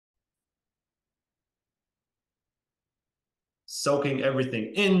soaking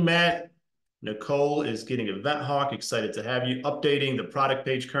everything in, Matt. Nicole is getting Event Hawk. Excited to have you. Updating the product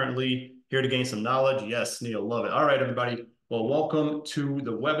page currently. Here to gain some knowledge. Yes, Neil, love it. All right, everybody. Well, welcome to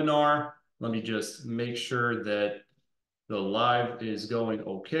the webinar. Let me just make sure that the live is going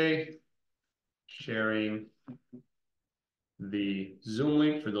okay. Sharing the Zoom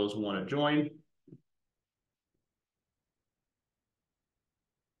link for those who want to join.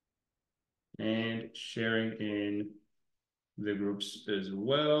 And sharing in the groups as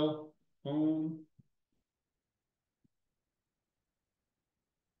well.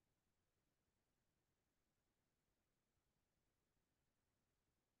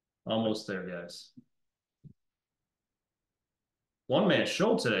 Almost there, guys. One man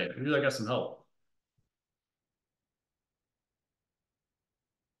show today. Maybe I got some help.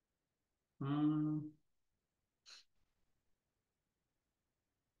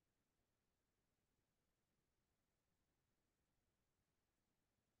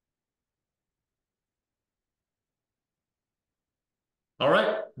 All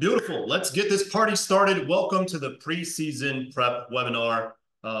right, beautiful. Let's get this party started. Welcome to the preseason prep webinar.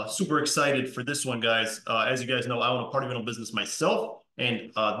 Super excited for this one, guys. As you guys know, I own a party rental business myself,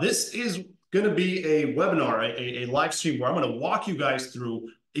 and this is going to be a webinar, a live stream where I'm going to walk you guys through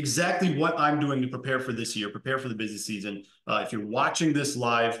exactly what I'm doing to prepare for this year, prepare for the busy season. If you're watching this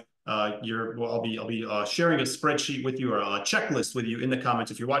live, I'll be sharing a spreadsheet with you or a checklist with you in the comments.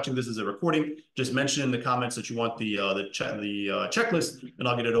 If you're watching this as a recording, just mention in the comments that you want the checklist, and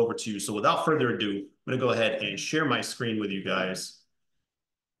I'll get it over to you. So without further ado, I'm going to go ahead and share my screen with you guys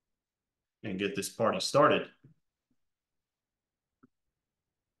and get this party started.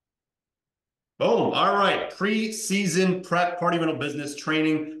 Boom. All right. Pre-season prep party rental business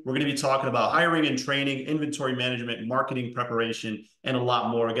training. We're going to be talking about hiring and training, inventory management, marketing preparation, and a lot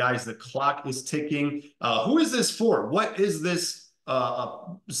more. Guys, the clock is ticking. Who is this for? What is this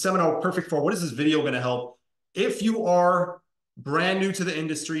seminar perfect for? What is this video going to help? If you are brand new to the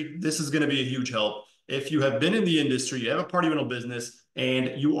industry, this is going to be a huge help. If you have been in the industry, you have a party rental business,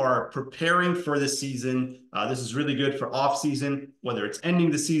 and you are preparing for the season, this is really good for off season, whether it's ending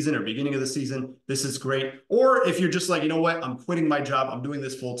the season or beginning of the season. This is great. Or if you're just like, you know what, I'm quitting my job, I'm doing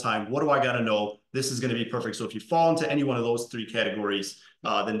this full time, what do I got to know? This is going to be perfect. So if you fall into any one of those three categories,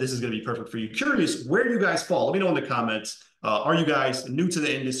 then this is going to be perfect for you. Curious where you guys fall. Let me know in the comments. Are you guys new to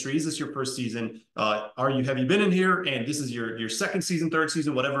the industry? Is this your first season? Have you been in here and this is your second season, third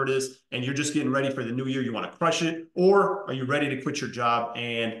season, whatever it is, and you're just getting ready for the new year, you want to crush it? Or are you ready to quit your job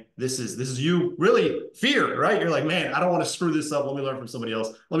and this is you really fear, right? You're like, man, I don't want to screw this up. Let me learn from somebody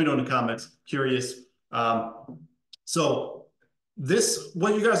else. Let me know in the comments. Curious. So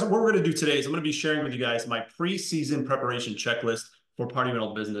what we're going to do today is I'm going to be sharing with you guys my pre-season preparation checklist for party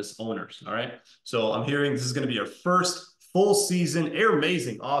rental business owners. All right. So I'm hearing this is going to be your first full season. You're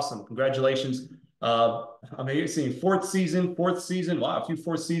amazing. Awesome. Congratulations. I'm seeing fourth season. Wow, a few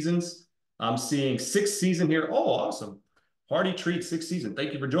fourth seasons. I'm seeing sixth season here. Oh, awesome. Party treat, sixth season.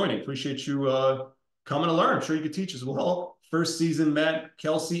 Thank you for joining. Appreciate you coming to learn. I'm sure you could teach as well. First season, Matt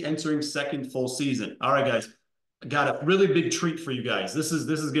Kelsey entering second full season. All right, guys. I got a really big treat for you guys. This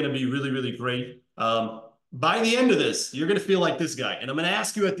is going to be really, really great. By the end of this, you're going to feel like this guy. And I'm going to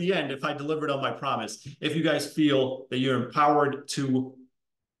ask you at the end, if I delivered on my promise, if you guys feel that you're empowered to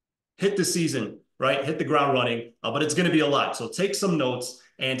hit the season, right? Hit the ground running, but it's going to be a lot. So take some notes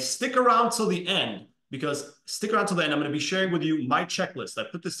and stick around till the end, because stick around till the end. I'm going to be sharing with you my checklist. I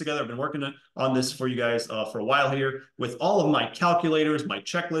put this together. I've been working on this for you guys for a while here with all of my calculators, my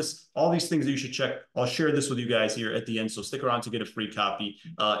checklists, all these things that you should check. I'll share this with you guys here at the end. So stick around to get a free copy.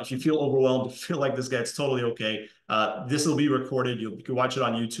 If you feel overwhelmed, feel like this guy, it's totally okay. This will be recorded. You can watch it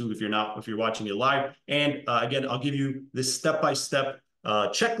on YouTube if you're watching it live. And again, I'll give you this step-by-step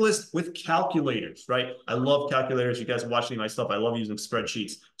checklist with calculators, right? I love calculators. You guys are watching my stuff. I love using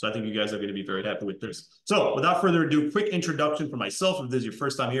spreadsheets. So I think you guys are going to be very happy with this. So without further ado, quick introduction for myself. If this is your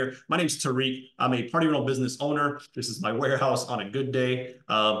first time here, my name is Tariq. I'm a party rental business owner. This is my warehouse on a good day.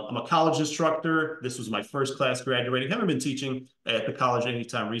 I'm a college instructor. This was my first class graduating. Haven't been teaching at the college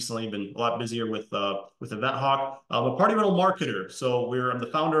anytime recently. Been a lot busier with Event Hawk. I'm a party rental marketer. So I'm the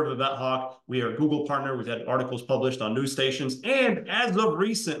founder of Event Hawk. We are a Google partner. We've had articles published on news stations. And as of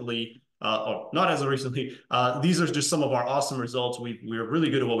recently, not as of recently, these are just some of our awesome results. We're really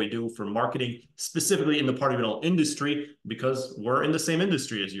good at what we do for marketing, specifically in the party rental industry, because we're in the same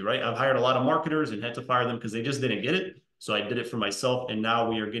industry as you, right? I've hired a lot of marketers and had to fire them because they just didn't get it. So I did it for myself. And now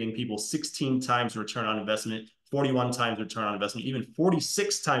we are getting people 16 times return on investment, 41 times return on investment, even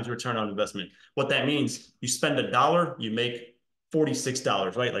 46 times return on investment. What that means, you spend $1, you make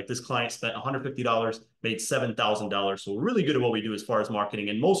 $46, right? Like this client spent $150, made $7,000. So we're really good at what we do as far as marketing.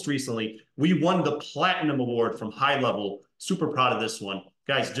 And most recently, we won the Platinum Award from High Level. Super proud of this one.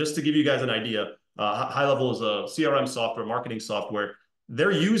 Guys, just to give you guys an idea, High Level is a CRM software, marketing software.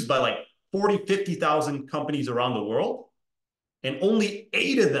 They're used by like 40, 50,000 companies around the world. And only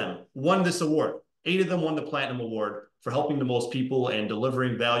 8 of them won this award. 8 of them won the Platinum Award for helping the most people and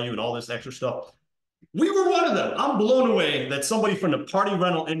delivering value and all this extra stuff. We were one of them. I'm blown away that somebody from the party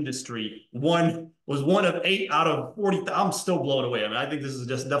rental industry was one of 8 out of 40. I'm still blown away. I mean, I think this is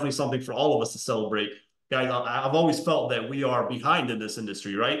just definitely something for all of us to celebrate. Guys, I've always felt that we are behind in this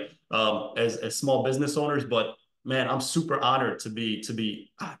industry, right? As small business owners, but man, I'm super honored to be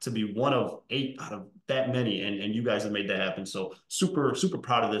one of 8 out of that many, and you guys have made that happen. So super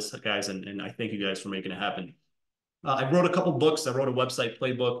proud of this, guys, and I thank you guys for making it happen. I wrote a couple books. I wrote a website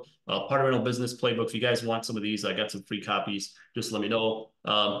playbook, party rental business playbook. If you guys want some of these, I got some free copies. Just let me know.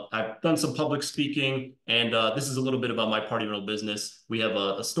 I've done some public speaking, and this is a little bit about my party rental business. We have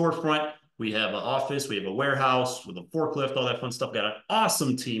a storefront. We have an office. We have a warehouse with a forklift, all that fun stuff. Got an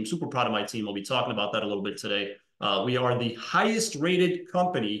awesome team. Super proud of my team. I'll be talking about that a little bit today. We are the highest rated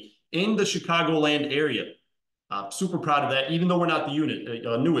company in the Chicagoland area. Super proud of that. Even though we're not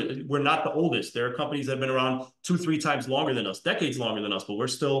the we're not the oldest. There are companies that have been around 2-3 times longer than us, decades longer than us, but we're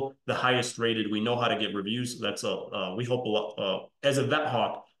still the highest rated. We know how to get reviews. That's we help a lot. As a vet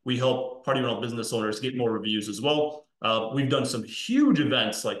hawk, we help party rental business owners get more reviews as well. We've done some huge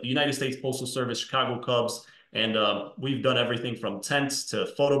events like the United States Postal Service, Chicago Cubs, and we've done everything from tents to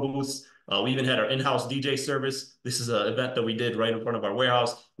photo booths. We even had our in-house DJ service. This is an event that we did right in front of our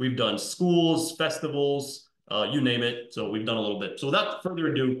warehouse. We've done schools, festivals, you name it. So we've done a little bit. So without further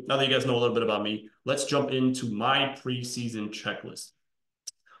ado, now that you guys know a little bit about me, let's jump into my preseason checklist.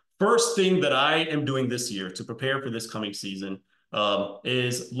 First thing that I am doing this year to prepare for this coming season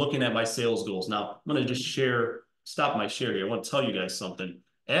is looking at my sales goals. Now, I'm going to just stop my share here. I want to tell you guys something.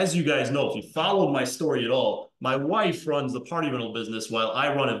 As you guys know, if you followed my story at all, my wife runs the party rental business while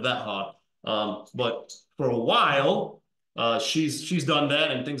I run a vet hawk. But for a while, she's done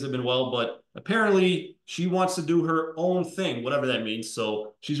that and things have been well, but apparently she wants to do her own thing, whatever that means.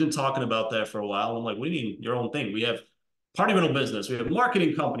 So she's been talking about that for a while. I'm like, what do you mean your own thing? We have party rental business. We have a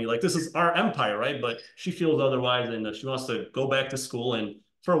marketing company. Like this is our empire, right? But she feels otherwise and she wants to go back to school. And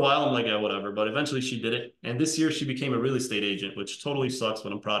for a while, I'm like, yeah, whatever. But eventually she did it. And this year she became a real estate agent, which totally sucks,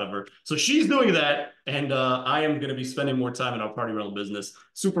 but I'm proud of her. So she's doing that. And I am going to be spending more time in our party rental business.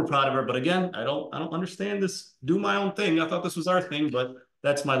 Super proud of her. But again, I don't understand this. Do my own thing. I thought this was our thing, but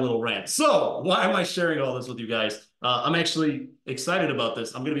that's my little rant. So why am I sharing all this with you guys? I'm actually excited about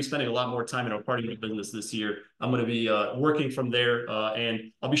this. I'm going to be spending a lot more time in our party business this year. I'm going to be working from there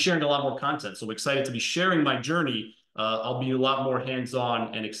and I'll be sharing a lot more content. So I'm excited to be sharing my journey. I'll be a lot more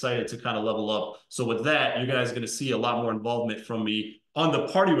hands-on and excited to kind of level up. So with that, you guys are going to see a lot more involvement from me on the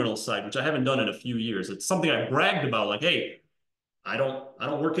party rental side, which I haven't done in a few years. It's something I bragged about, like, hey, I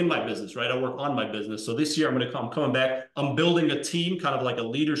don't work in my business, right? I work on my business. So this year I'm coming back. I'm building a team, kind of like a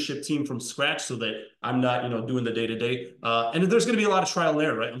leadership team from scratch so that I'm not, doing the day-to-day. And there's going to be a lot of trial and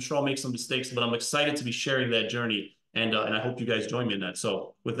error, right? I'm sure I'll make some mistakes, but I'm excited to be sharing that journey. And I hope you guys join me in that.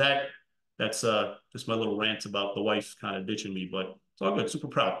 So with that, that's just my little rant about the wife kind of ditching me, but it's all good. Super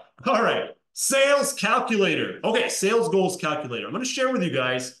proud. All right. Sales calculator. Okay. Sales goals calculator. I'm going to share with you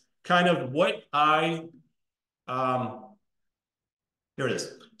guys kind of what here it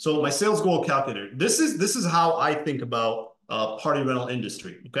is. So my sales goal calculator. This is how I think about party rental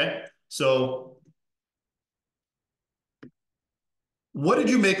industry. Okay. So what did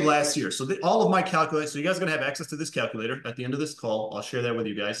you make last year? So all of my calculators. So you guys are gonna have access to this calculator at the end of this call. I'll share that with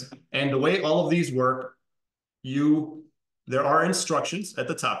you guys. And the way all of these work, there are instructions at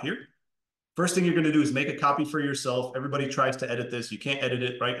the top here. First thing you're going to do is make a copy for yourself. Everybody tries to edit this. You can't edit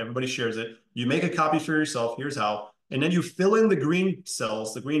it, right? Everybody shares it. You make a copy for yourself. Here's how. And then you fill in the green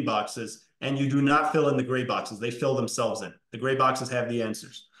cells, the green boxes, and you do not fill in the gray boxes. They fill themselves in. The gray boxes have the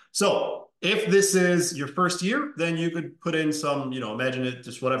answers. So if this is your first year, then you could put in some, imagine it,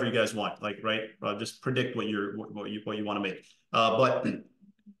 just whatever you guys want, like, right? Just predict what you want to make. But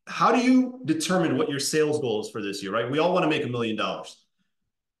how do you determine what your sales goal is for this year, right? We all want to make $1 million.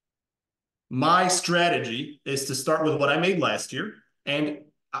 My strategy is to start with what I made last year. And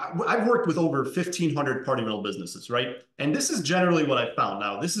I've worked with over 1,500 party rental businesses, right? And this is generally what I found.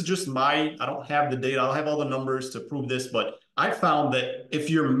 Now, this is just I don't have the data. I don't have all the numbers to prove this, but I found that if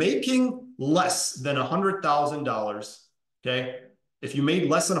you're making less than $100,000, okay, if you made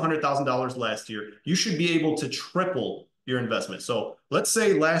less than $100,000 last year, you should be able to triple your investment. So let's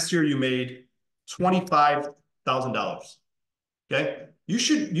say last year you made $25,000. Okay.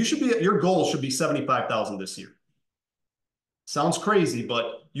 Your goal should be 75,000 this year. Sounds crazy,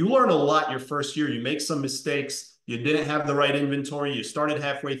 but you learn a lot your first year. You make some mistakes. You didn't have the right inventory. You started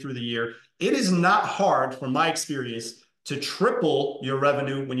halfway through the year. It is not hard, from my experience, to triple your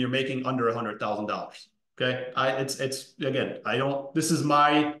revenue when you're making under $100,000. Okay. It's again, I don't, this is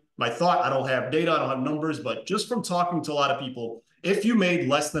my thought. I don't have data. I don't have numbers, but just from talking to a lot of people, if you made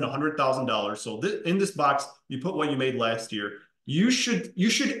less than $100,000, so in this box, you put what you made last year, you should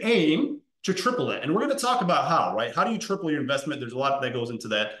aim to triple that. And we're going to talk about how, right? How do you triple your investment? There's a lot that goes into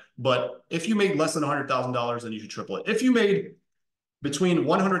that. But if you made less than $100,000, then you should triple it. If you made between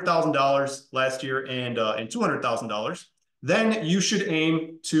 $100,000 last year and $200,000, then you should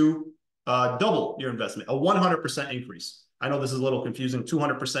aim to double your investment, a 100% increase. I know this is a little confusing.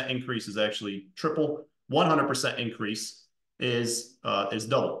 200% increase is actually triple. 100% increase is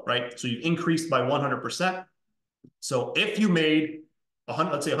double, right? So you increased by 100%. So if you made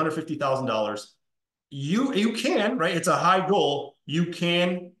let's say $150,000, you can, right? It's a high goal. You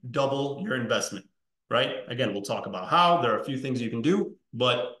can double your investment, right? Again, we'll talk about how. There are a few things you can do,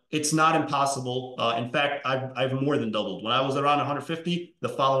 but it's not impossible. In fact, I've more than doubled. When I was around 150, the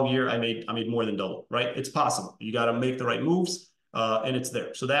following year I made more than double, right? It's possible. You got to make the right moves, and it's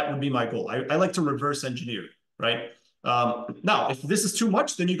there. So that would be my goal. I like to reverse engineer, right? Now, if this is too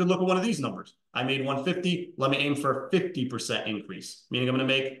much, then you can look at one of these numbers. I made 150. Let me aim for a 50% increase, meaning I'm going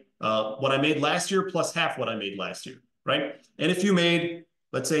to make what I made last year plus half what I made last year, right? And if you made,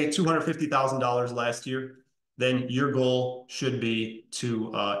 let's say, $250,000 last year, then your goal should be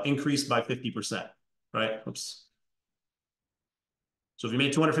to increase by 50%, right? Oops. So if you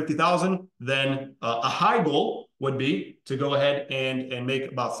made 250,000, then a high goal would be to go ahead and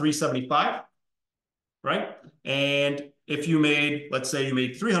make about 375, right? And if you made, let's say you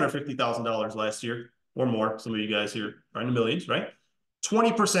made $350,000 last year or more, some of you guys here are in the millions, right?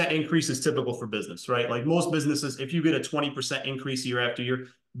 20% increase is typical for business, right? Like most businesses, if you get a 20% increase year after year,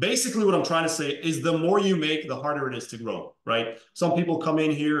 basically what I'm trying to say is the more you make, the harder it is to grow, right? Some people come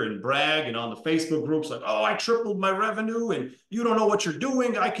in here and brag and on the Facebook groups like, oh, I tripled my revenue and you don't know what you're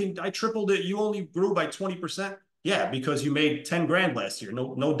doing. I tripled it. You only grew by 20%. Yeah, because you made 10 grand last year.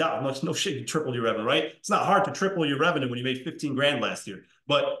 No doubt. No shit, you tripled your revenue, right? It's not hard to triple your revenue when you made 15 grand last year.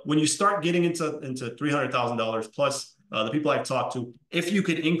 But when you start getting into $300,000 plus, the people I've talked to, if you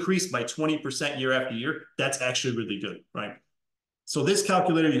could increase by 20% year after year, that's actually really good, right? So this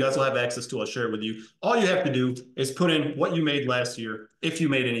calculator, you guys will have access to. I'll share it with you. All you have to do is put in what you made last year, if you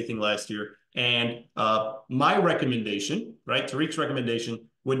made anything last year. And my recommendation, right, Tariq's recommendation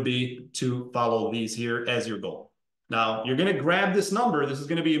would be to follow these here as your goal. Now, you're going to grab this number. This is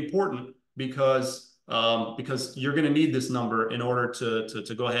going to be important because you're going to need this number in order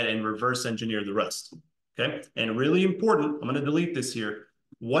to go ahead and reverse engineer the rest. Okay. And really important, I'm going to delete this here.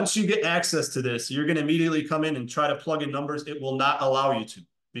 Once you get access to this, you're going to immediately come in and try to plug in numbers. It will not allow you to,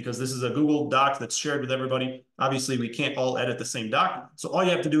 because this is a Google Doc that's shared with everybody. Obviously, we can't all edit the same doc. So all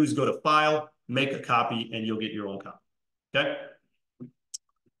you have to do is go to File, make a copy, and you'll get your own copy. Okay.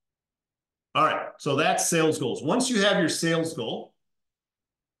 All right. So that's sales goals. Once you have your sales goal,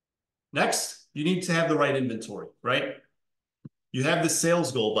 next, you need to have the right inventory, right? You have the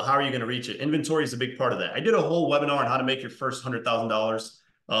sales goal, but how are you going to reach it? Inventory is a big part of that. I did a whole webinar on how to make your first $100,000.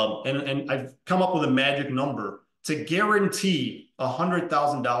 And I've come up with a magic number to guarantee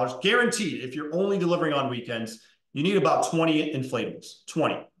 $100,000. Guaranteed, if you're only delivering on weekends, you need about 20 inflatables.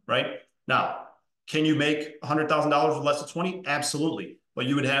 20, right? Now, can you make $100,000 with less than 20? Absolutely. But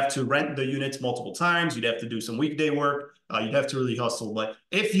you would have to rent the units multiple times. You'd have to do some weekday work. You'd have to really hustle. But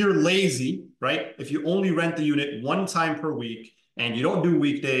if you're lazy, right? If you only rent the unit one time per week, and you don't do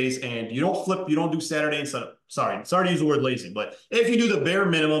weekdays, and you don't do Saturday and Sunday. Sorry to use the word lazy, but if you do the bare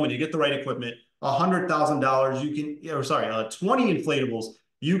minimum and you get the right equipment, $100,000, you can, 20 inflatables,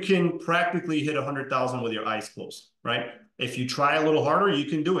 you can practically hit 100,000 with your eyes closed, right? If you try a little harder, you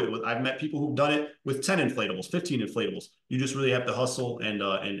can do it. I've met people who've done it with 10 inflatables, 15 inflatables. You just really have to hustle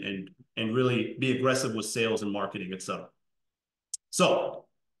and really be aggressive with sales and marketing, etc. So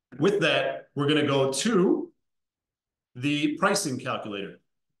with that, we're going to go to the pricing calculator.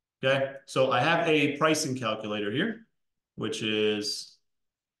 Okay, so I have a pricing calculator here, which is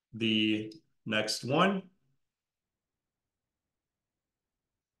the next one.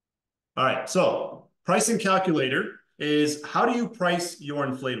 All right, so pricing calculator is how do you price your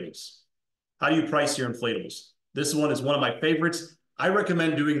inflatables? How do you price your inflatables? This one is one of my favorites. I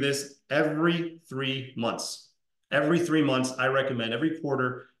recommend doing this every 3 months. Every 3 months, I recommend every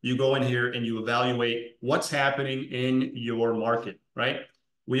quarter you go in here and you evaluate what's happening in your market, right?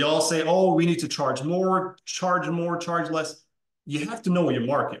 We all say, oh, we need to charge more, charge less. you have to know your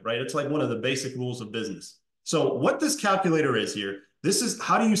market, right? It's like one of the basic rules of business. So what this calculator is here, this is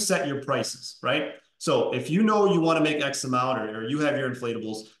how do you set your prices, right? So if you know you want to make X amount or you have your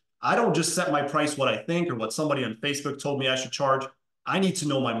inflatables, I don't just set my price what I think or what somebody on Facebook told me I should charge. I need to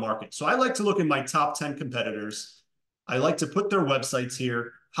know my market. So I like to look at my top 10 competitors. I like to put their websites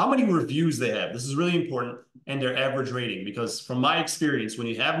here, how many reviews they have. This is really important, and their average rating, because from my experience, when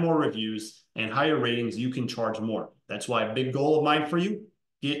you have more reviews and higher ratings, you can charge more. That's why a big goal of mine for you,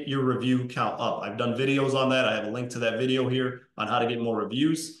 get your review count up. I've done videos on that. I have a link to that video here on how to get more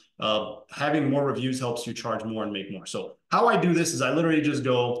reviews. Having more reviews helps you charge more and make more. So how I do this is I literally just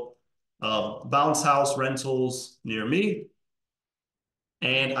go bounce house rentals near me,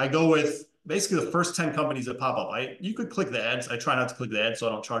 and I go with basically the first 10 companies that pop up. You could click the ads. I try not to click the ads so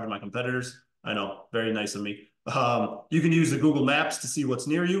I don't charge my competitors. I know, very nice of me. You can use the Google Maps to see what's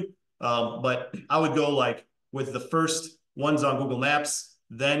near you. But I would go like with the first ones on Google Maps,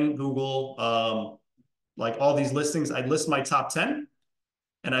 then Google, like all these listings. I'd list my top 10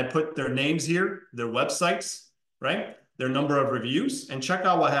 and I put their names here, their websites, right? Their number of reviews, and check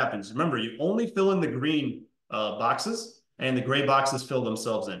out what happens. Remember, you only fill in the green boxes and the gray boxes fill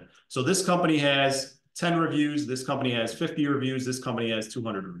themselves in. So this company has 10 reviews. This company has 50 reviews. This company has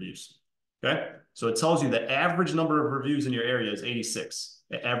 200 reviews. Okay. So it tells you the average number of reviews in your area is 86.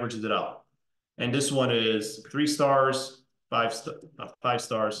 It averages it out. And this one is 3 stars, 5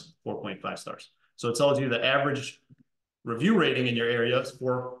 stars, 4.5 stars. So it tells you the average review rating in your area is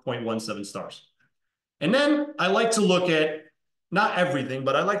 4.17 stars. And then I like to look at not everything,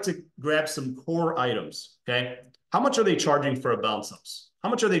 but I like to grab some core items. Okay. How much are they charging for a bounce house? How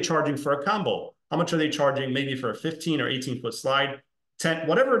much are they charging for a combo? How much are they charging maybe for a 15 or 18-foot slide? 10,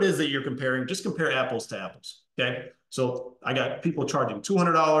 whatever it is that you're comparing, just compare apples to apples. Okay. So I got people charging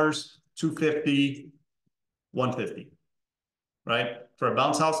 $200, $250, $150, right? For a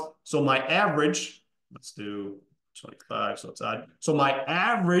bounce house. So my average, let's do 25, so it's odd. So my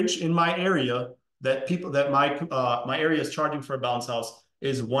average in my area that people that my area is charging for a bounce house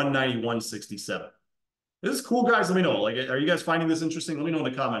is 191.67. This is cool, guys. Let me know. Like, are you guys finding this interesting? Let me know in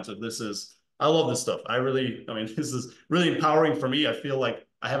the comments if this is. I love this stuff. I mean, this is really empowering for me. I feel like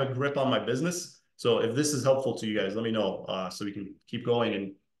I have a grip on my business. So if this is helpful to you guys, let me know so we can keep going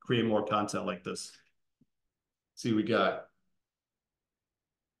and create more content like this. Let's see, we got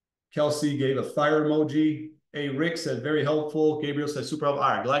Kelsey gave a fire emoji. Hey, Rick said very helpful. Gabriel said super helpful.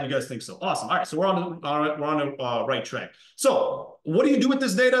 All right, glad you guys think so. Awesome. All right, so we're on the right track. So what do you do with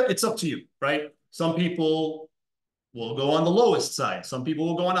this data? It's up to you, right? Some people will go on the lowest side. Some people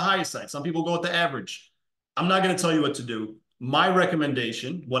will go on the highest side. Some people go with the average. I'm not going to tell you what to do. My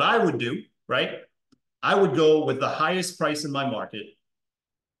recommendation, what I would do, right? I would go with the highest price in my market,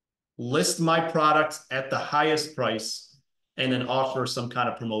 list my products at the highest price, and then offer some kind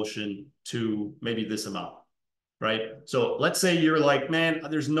of promotion to maybe this amount, right? So let's say you're like, man,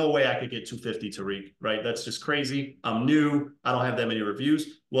 there's no way I could get 250 Tariq, right? That's just crazy. I'm new. I don't have that many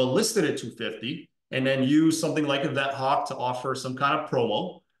reviews. Well, list it at 250 and then use something like Event Hawk to offer some kind of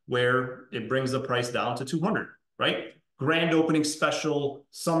promo where it brings the price down to 200, right? Grand opening special,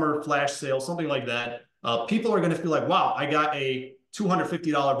 summer flash sale, something like that. People are going to feel like, wow, I got a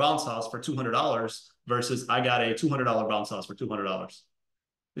 $250 bounce house for $200 versus I got a $200 bounce house for $200.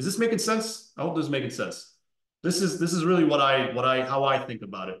 Is this making sense? I hope this is making sense. This is really how I think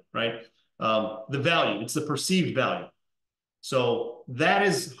about it, right? The value, it's the perceived value. So that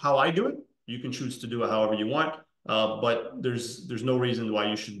is how I do it. You can choose to do it however you want, but there's no reason why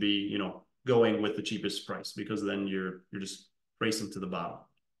you should be, going with the cheapest price, because then you're just racing to the bottom.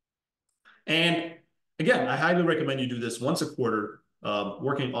 And again, I highly recommend you do this once a quarter,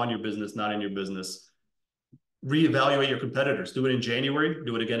 working on your business, not in your business. Reevaluate your competitors. Do it in January,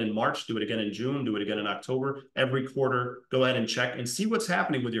 do it again in March, do it again in June, do it again in October. Every quarter, go ahead and check and see what's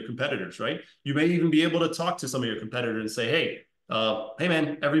happening with your competitors, right? You may even be able to talk to some of your competitors and say, hey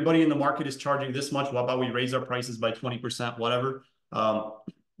man, everybody in the market is charging this much. What about we raise our prices by 20%, whatever?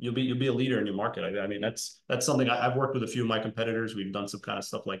 You'll be a leader in your market. I mean, that's something I've worked with a few of my competitors. We've done some kind of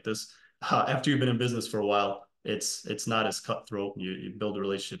stuff like this. After you've been in business for a while, it's not as cutthroat. You build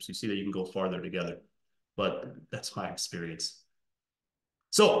relationships. You see that you can go farther together. But that's my experience.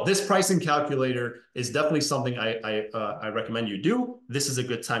 So this pricing calculator is definitely something I recommend you do. This is a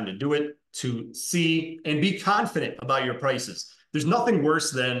good time to do it, to see and be confident about your prices. There's nothing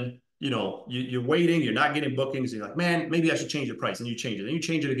worse than, you're waiting, you're not getting bookings. You're like, man, maybe I should change the price. And you change it. Then you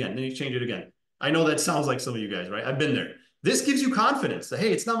change it again. Then you change it again. I know that sounds like some of you guys, right? I've been there. This gives you confidence that,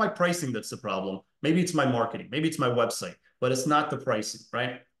 hey, it's not my pricing that's the problem. Maybe it's my marketing. Maybe it's my website, but it's not the pricing,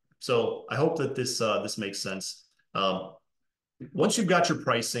 right? So I hope that this makes sense. once you've got your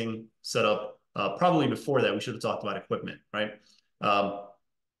pricing set up, probably before that, we should have talked about equipment, right? Um,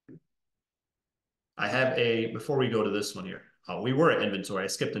 I have before we go to this one here, we were at inventory. I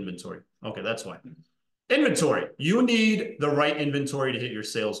skipped inventory. Okay, that's why. Inventory. You need the right inventory to hit your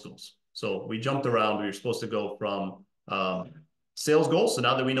sales goals. So we jumped around. We were supposed to go from sales goals. So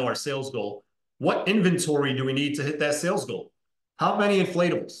now that we know our sales goal, what inventory do we need to hit that sales goal? How many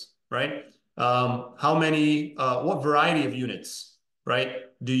inflatables, right? How many, what variety of units, right?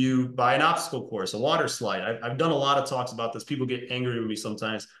 Do you buy an obstacle course, a water slide? I've done a lot of talks about this. People get angry with me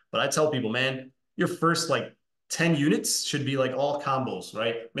sometimes, but I tell people, man, your first like 10 units should be like all combos,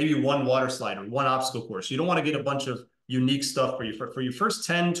 right? Maybe one water slide or one obstacle course. You don't want to get a bunch of unique stuff for your first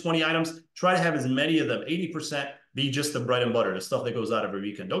 10, 20 items. Try to have as many of them, 80% be just the bread and butter, the stuff that goes out every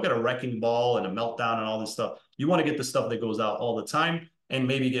weekend. Don't get a wrecking ball and a meltdown and all this stuff. You want to get the stuff that goes out all the time and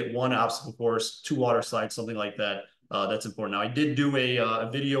maybe get one obstacle course, two water slides, something like that. That's important. Now, I did do a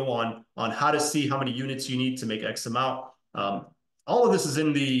video on how to see how many units you need to make X amount. All of this is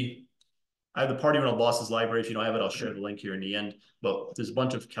in I have the Party Rental Bosses library. If you don't have it, I'll share the link here in the end. But there's a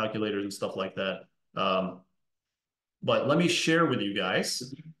bunch of calculators and stuff like that. But let me share with you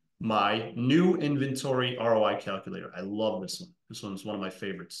guys my new inventory ROI calculator. I love this one. This one's one of my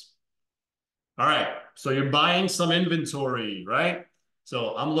favorites. All right, so you're buying some inventory, right?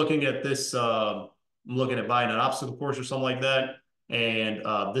 So I'm looking at this. I'm looking at buying an obstacle course or something like that, and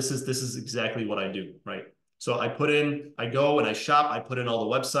this is exactly what I do, right? So I go and I shop. I put in all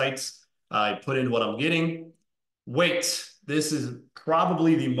the websites. I put in what I'm getting. Wait, this is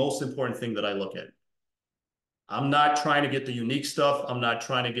probably the most important thing that I look at. I'm not trying to get the unique stuff. I'm not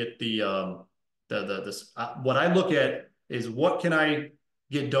trying to get what I look at is what can I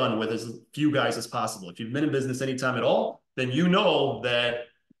get done with as few guys as possible. If you've been in business anytime at all, then you know that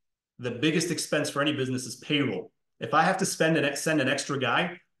the biggest expense for any business is payroll. If I have to send an extra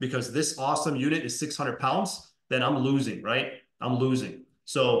guy because this awesome unit is 600 pounds, then I'm losing, right? I'm losing.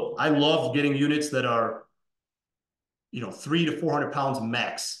 So I love getting units that are 300 to 400 pounds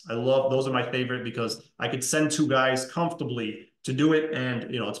max. I love those are my favorite because I could send two guys comfortably to do it, and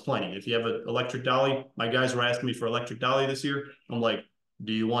it's plenty. If you have an electric dolly, my guys were asking me for electric dolly this year. I'm like,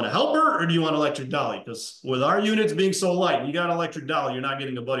 do you want a helper or do you want electric dolly? Because with our units being so light, you got an electric dolly, you're not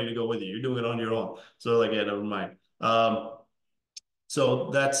getting a buddy to go with you. You're doing it on your own. So like, yeah, never mind. So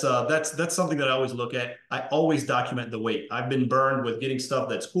that's something that I always look at. I always document the weight. I've been burned with getting stuff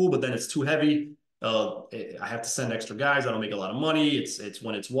that's cool, but then it's too heavy. I have to send extra guys. I don't make a lot of money. It's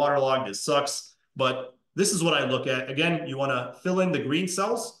when it's waterlogged, it sucks. But this is what I look at. Again, you want to fill in the green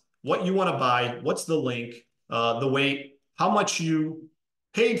cells, what you want to buy, what's the link, the weight, how much you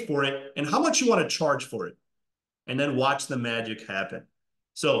paid for it, and how much you want to charge for it. And then watch the magic happen.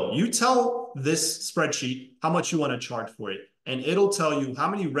 So you tell this spreadsheet how much you want to charge for it, and it'll tell you how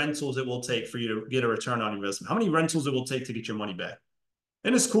many rentals it will take for you to get a return on investment, how many rentals it will take to get your money back.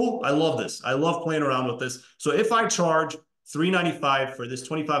 And it's cool. I love this. I love playing around with this. So if I charge $395 for this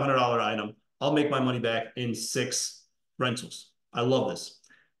 $2,500 item, I'll make my money back in 6 rentals. I love this.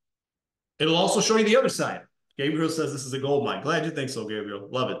 It'll also show you the other side. Gabriel says this is a gold mine. Glad you think so, Gabriel.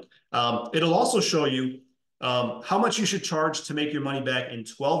 Love it. It'll also show you how much you should charge to make your money back in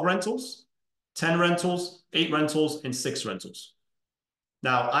 12 rentals, 10 rentals, 8 rentals, and 6 rentals.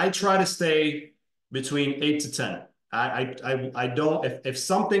 Now, I try to stay between 8 to 10. I don't if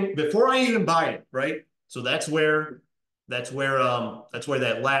something before I even buy it, right? So that's where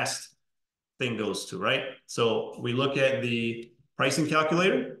that last thing goes to, right? So we look at the pricing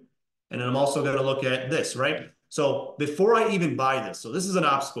calculator, and then I'm also going to look at this, right? So before I even buy this, so this is an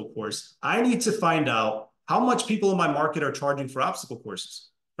obstacle course, I need to find out how much people in my market are charging for obstacle courses,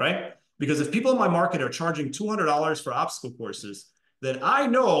 right? Because if people in my market are charging $200 for obstacle courses, then I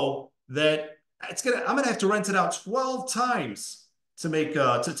know that I'm gonna have to rent it out 12 times to make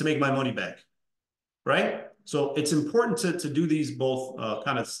my money back, right? So it's important to do these both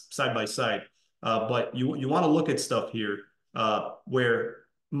kind of side by side. But you want to look at stuff here where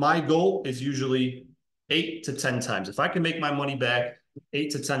my goal is usually 8 to 10 times. If I can make my money back 8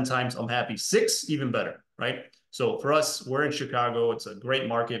 to 10 times, I'm happy. 6, even better, right? So for us, we're in Chicago. It's a great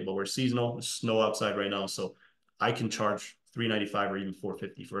market, but we're seasonal. There's snow outside right now, so I can charge $395 or even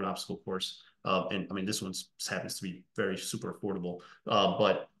 $450 for an obstacle course. And I mean, this one happens to be very super affordable.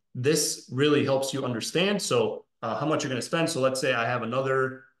 But this really helps you understand. So how much you're going to spend. So let's say I have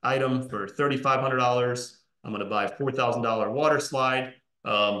another item for $3,500. I'm going to buy a $4,000 water slide.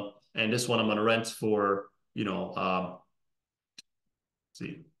 And this one I'm going to rent for,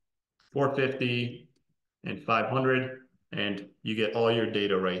 see, 450 and 500, and you get all your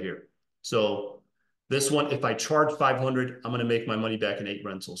data right here. So This one, if I charge 500, I'm going to make my money back in 8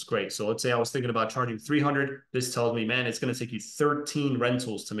 rentals. Great. So let's say I was thinking about charging 300. This tells me, man, it's going to take you 13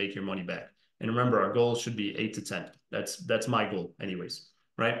 rentals to make your money back. And remember, our goal should be 8 to 10. That's my goal anyways,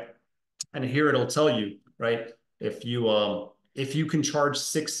 right? And here it'll tell you, right? If you can charge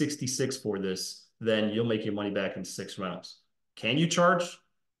 666 for this, then you'll make your money back in 6 rentals. Can you charge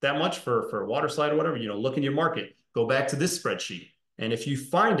that much for a water slide or whatever? Look in your market. Go back to this spreadsheet. And if you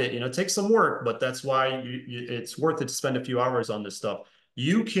find it, it takes some work, but that's why it's worth it to spend a few hours on this stuff.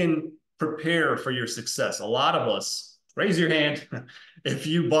 You can prepare for your success. A lot of us, raise your hand if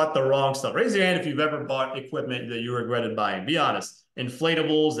you bought the wrong stuff. Raise your hand if you've ever bought equipment that you regretted buying. Be honest.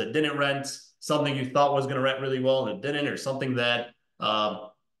 Inflatables that didn't rent, something you thought was going to rent really well and it didn't, or something that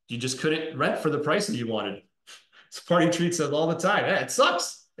you just couldn't rent for the price that you wanted. Party treats us all the time. Yeah, it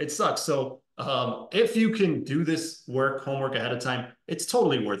sucks. It sucks. So if you can do this homework ahead of time, it's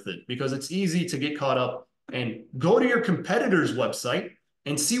totally worth it because it's easy to get caught up and go to your competitor's website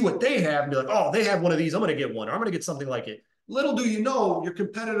and see what they have and be like, oh, they have one of these. I'm going to get one, or I'm going to get something like it. Little do you know, your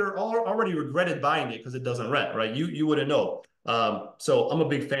competitor already regretted buying it because it doesn't rent, right? You wouldn't know. So I'm a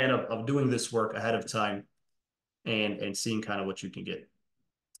big fan of doing this work ahead of time and seeing kind of what you can get.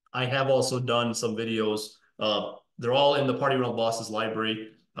 I have also done some videos. They're all in the Party Rental Bosses library.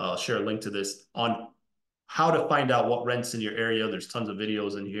 I'll share a link to this on how to find out what rents in your area. There's tons of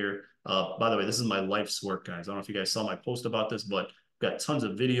videos in here. By the way, this is my life's work, guys. I don't know if you guys saw my post about this, but I've got tons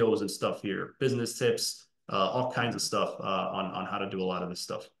of videos and stuff here, business tips, all kinds of stuff on how to do a lot of this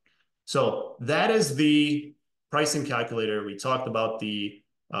stuff. So that is the pricing calculator. We talked about the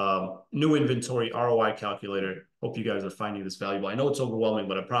new inventory ROI calculator. Hope you guys are finding this valuable. I know it's overwhelming,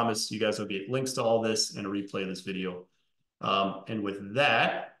 but I promise you guys will get links to all this and a replay of this video. And with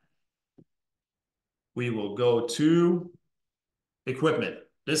that, we will go to equipment.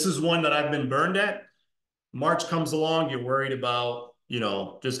 This is one that I've been burned at. March comes along, you're worried about,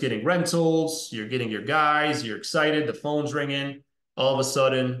 just getting rentals, you're getting your guys, you're excited, the phone's ringing. All of a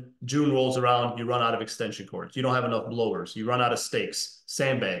sudden, June rolls around, you run out of extension cords. You don't have enough blowers. You run out of stakes,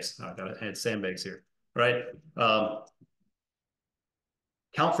 sandbags. Oh, I got to add sandbags here, right?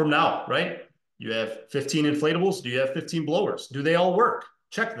 Count from now, right? You have 15 inflatables. Do you have 15 blowers? Do they all work?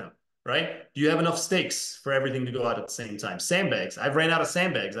 Check them, right? Do you have enough stakes for everything to go out at the same time? Sandbags. I've ran out of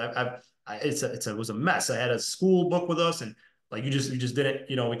sandbags. It was a mess. I had a school book with us, and like you just didn't,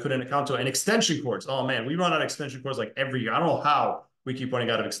 we couldn't account to it. And extension cords. Oh man, we run out of extension cords like every year. I don't know how we keep running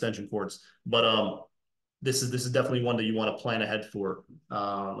out of extension cords, but this is definitely one that you want to plan ahead for.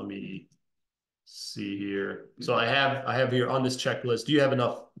 Let me see here. So I have here on this checklist. Do you have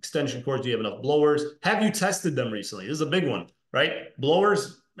enough extension cords? Do you have enough blowers? Have you tested them recently? This is a big one, right?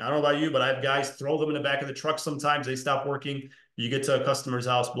 Blowers. I don't know about you, but I have guys throw them in the back of the truck. Sometimes they stop working. You get to a customer's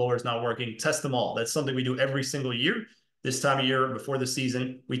house, blower's not working. Test them all. That's something we do every single year. This time of year before the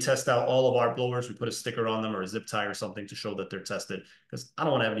season, we test out all of our blowers. We put a sticker on them or a zip tie or something to show that they're tested because I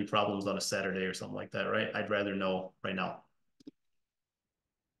don't want to have any problems on a Saturday or something like that, right? I'd rather know right now.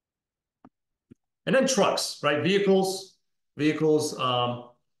 And then trucks, right? Vehicles. Great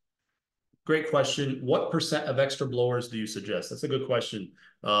question. What percent of extra blowers do you suggest? That's a good question.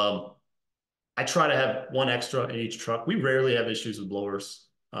 I try to have one extra in each truck. We rarely have issues with blowers,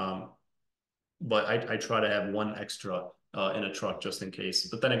 but I try to have one extra in a truck just in case.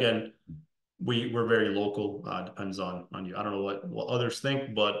 But then again, we're very local. Depends on you. I don't know what others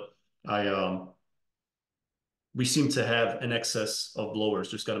think, but we seem to have an excess of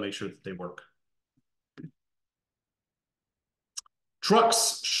blowers. Just got to make sure that they work.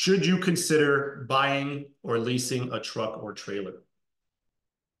 Trucks, should you consider buying or leasing a truck or trailer?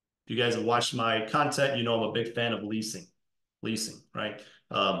 If you guys have watched my content, you know I'm a big fan of leasing, right?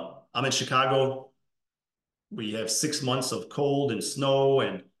 I'm in Chicago. We have 6 months of cold and snow,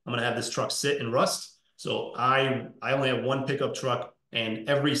 and I'm gonna have this truck sit and rust. So I only have one pickup truck, and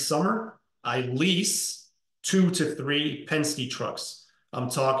every summer I lease 2 to 3 Penske trucks. I'm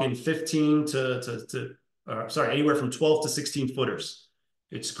talking 15 anywhere from 12 to 16 footers.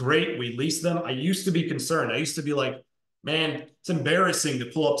 It's great. We lease them. I used to be concerned. I used to be like, man, it's embarrassing to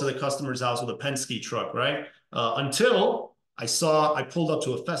pull up to the customer's house with a Penske truck, right? Until I pulled up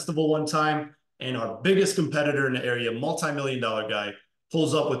to a festival one time, and our biggest competitor in the area, multi-million-dollar guy,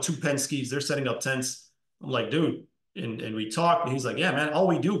 pulls up with 2 Penskes. They're setting up tents. I'm like, dude, and we talked, and he's like, yeah, man, all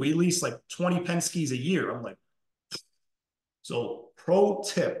we do, we lease like 20 Penskes a year. I'm like, so pro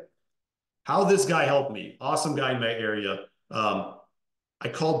tip, how this guy helped me, awesome guy in my area. I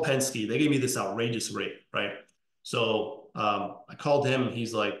called Penske. They gave me this outrageous rate, right? So I called him, and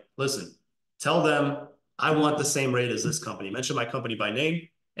he's like, listen, tell them I want the same rate as this company. Mention my company by name.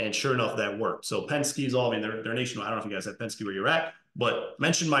 And sure enough, that worked. So Penske is all, I mean, they're nationwide. I don't know if you guys have Penske where you're at, but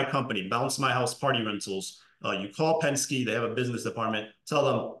mention my company, Bounce My House Party Rentals. You call Penske, they have a business department. Tell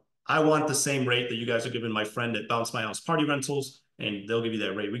them, I want the same rate that you guys are giving my friend at Bounce My House Party Rentals, and they'll give you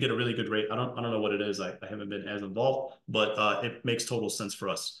that rate. We get a really good rate. I don't know what it is. I haven't been as involved, but it makes total sense for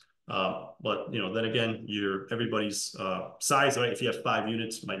us. But then again, everybody's size, right? If you have 5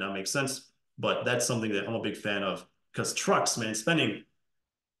 units, it might not make sense. But that's something that I'm a big fan of, because trucks, man, spending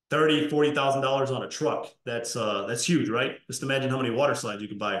 $30,000-$40,000 on a truck, that's huge, right? Just imagine how many water slides you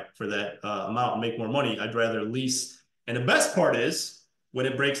could buy for that amount and make more money. I'd rather lease. And the best part is, when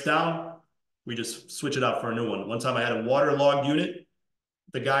it breaks down, we just switch it out for a new one. One time I had a waterlogged unit.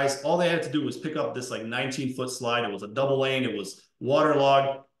 The guys, all they had to do was pick up this like 19-foot slide. It was a double lane. It was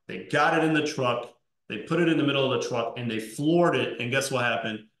waterlogged. They got it in the truck. They put it in the middle of the truck and they floored it. And guess what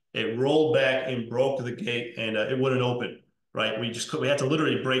happened? It rolled back and broke the gate, and it wouldn't open, right? We had to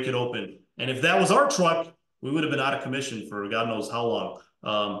literally break it open. And if that was our truck, we would have been out of commission for God knows how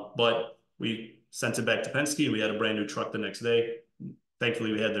long. But we sent it back to Penske, and we had a brand new truck the next day.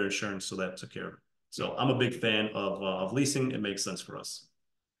 Thankfully, we had their insurance, so that took care of it. So I'm a big fan of leasing. It makes sense for us.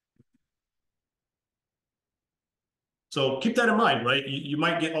 So keep that in mind, right? You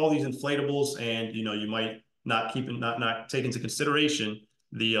might get all these inflatables, and you might not take into consideration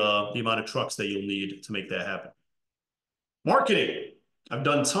the amount of trucks that you'll need to make that happen. Marketing. I've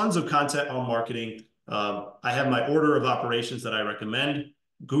done tons of content on marketing. I have my order of operations that I recommend.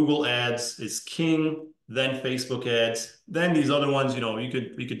 Google Ads is king, then Facebook ads, then these other ones.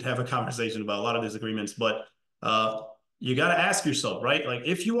 We could have a conversation about a lot of disagreements, but you got to ask yourself, right? Like,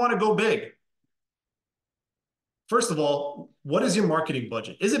 if you want to go big, first of all, what is your marketing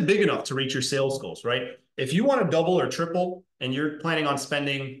budget? Is it big enough to reach your sales goals, right? If you want to double or triple and you're planning on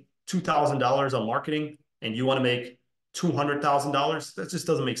spending $2,000 on marketing and you want to make $200,000, that just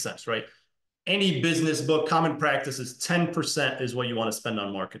doesn't make sense, right? Any business book, common practice is 10% is what you want to spend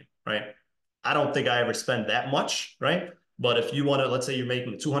on marketing, right? I don't think I ever spend that much, right? But if you want to, let's say you're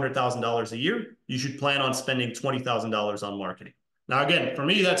making $200,000 a year, you should plan on spending $20,000 on marketing. Now, again, for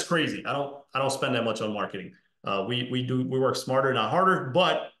me, that's crazy. I don't spend that much on marketing. We work smarter, not harder,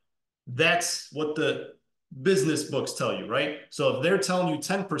 but that's what the business books tell you, right? So if they're telling you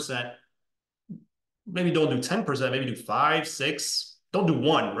 10%, maybe don't do 10%, maybe do 5, 6, don't do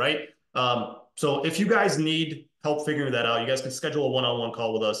 1, right? So if you guys need help figuring that out, you guys can schedule a one-on-one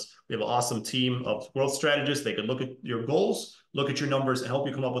call with us. We have an awesome team of growth strategists. They can look at your goals, look at your numbers, and help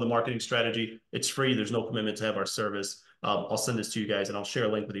you come up with a marketing strategy. It's free. There's no commitment to have our service. I'll send this to you guys, and I'll share a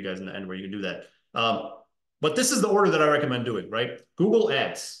link with you guys in the end where you can do that. But this is the order that I recommend doing, right? Google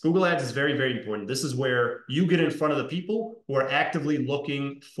Ads. Google Ads is very, very important. This is where you get in front of the people who are actively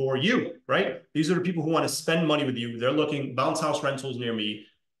looking for you, right? These are the people who want to spend money with you. They're looking, Bounce House Rentals near me.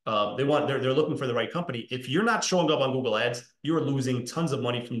 They're looking for the right company. If you're not showing up on Google Ads, you are losing tons of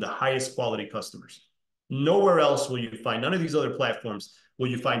money from the highest quality customers. Nowhere else will you find, none of these other platforms will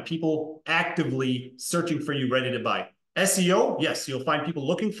you find people actively searching for you, ready to buy. SEO, yes, you'll find people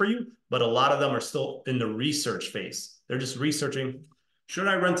looking for you, but a lot of them are still in the research phase. They're just researching, should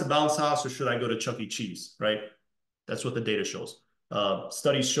I rent a Bounce House or should I go to Chuck E. Cheese, right? That's what the data shows.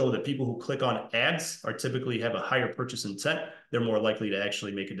 Studies show that people who click on ads are typically have a higher purchase intent. They're more likely to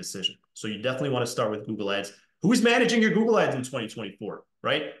actually make a decision. So you definitely want to start with Google Ads. Who's managing your Google Ads in 2024,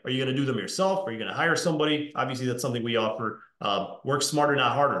 right? Are you going to do them yourself? Are you going to hire somebody? Obviously, that's something we offer. Work smarter,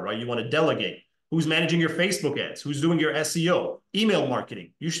 not harder, right? You want to delegate. Who's managing your Facebook ads? Who's doing your SEO? Email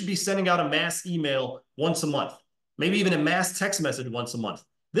marketing. You should be sending out a mass email once a month, maybe even a mass text message once a month.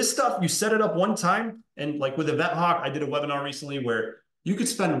 This stuff, you set it up one time, and like with Event Hawk, I did a webinar recently where you could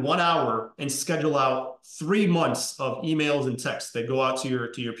spend 1 hour and schedule out 3 months of emails and texts that go out to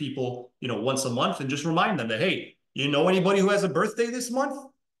your people, once a month, and just remind them that, hey, anybody who has a birthday this month?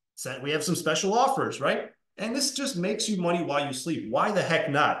 We have some special offers, right? And this just makes you money while you sleep. Why the heck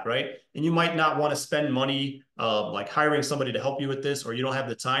not, right? And you might not want to spend money like hiring somebody to help you with this, or you don't have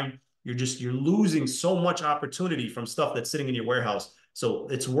the time. You're losing so much opportunity from stuff that's sitting in your warehouse. So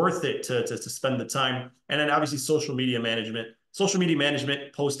it's worth it to spend the time. And then obviously social media management,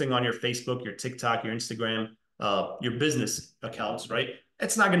 posting on your Facebook, your TikTok, your Instagram, your business accounts, right?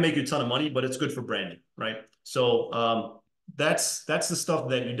 It's not going to make you a ton of money, but it's good for branding, right? So that's the stuff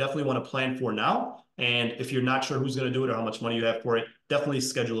that you definitely want to plan for now. And if you're not sure who's going to do it or how much money you have for it, definitely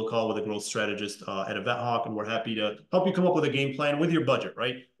schedule a call with a growth strategist at Event Hawk, and we're happy to help you come up with a game plan with your budget,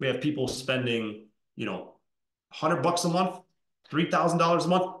 right? We have people spending, $100 a month, $3,000 a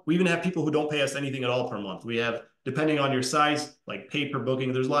month. We even have people who don't pay us anything at all per month. We have, depending on your size, like pay per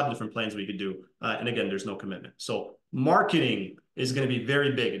booking. There's a lot of different plans we could do. And again, there's no commitment. So marketing is going to be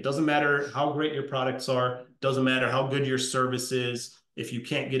very big. It doesn't matter how great your products are, doesn't matter how good your service is. If you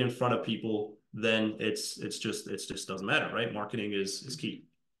can't get in front of people, then it's just doesn't matter, right? Marketing is key.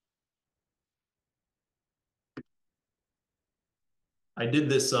 I did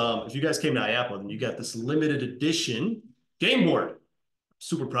this. If you guys came to IAPA, then you got this limited edition game board.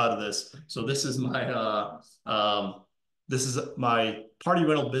 Super proud of this. So this is my party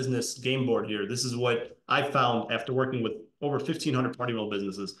rental business game board here. This is what I found after working with over 1,500 party rental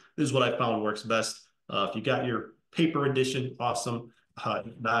businesses. This is what I found works best. If you got your paper edition, awesome. If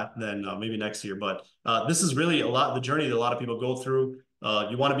not, then maybe next year. But this is really the journey that a lot of people go through.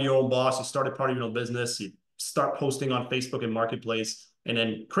 You want to be your own boss. You start a party rental business. You start posting on Facebook and Marketplace, and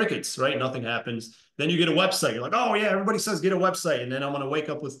then crickets, right? Nothing happens. Then you get a website. You're like, oh yeah, everybody says get a website. And then I'm going to wake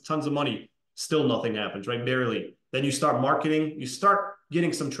up with tons of money. Still nothing happens, right? Barely. Then you start marketing. You start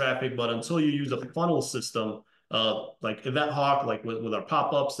getting some traffic, but until you use a funnel system, like Event Hawk, like with our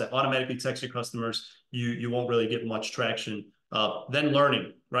pop-ups that automatically text your customers, you won't really get much traction. Then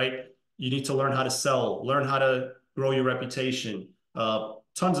learning, right? You need to learn how to sell, learn how to grow your reputation,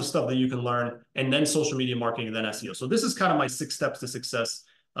 tons of stuff that you can learn, and then social media marketing, and then SEO. So this is kind of my 6 steps to success.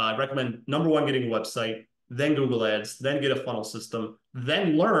 I recommend number 1, getting a website, then Google Ads, then get a funnel system,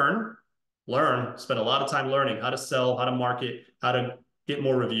 then learn, spend a lot of time learning how to sell, how to market, how to get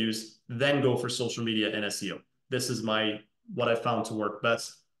more reviews, then go for social media and SEO. This is what I found to work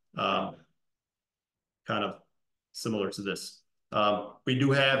best. Kind of similar to this. We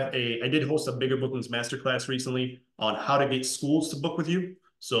do have I did host a Bigger Bookings Masterclass recently on how to get schools to book with you.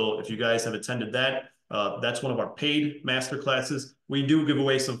 So if you guys have attended that, that's one of our paid masterclasses. We do give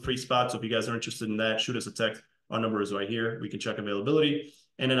away some free spots. So if you guys are interested in that, shoot us a text. Our number is right here. We can check availability.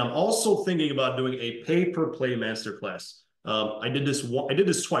 And then I'm also thinking about doing a pay-per-play masterclass. I did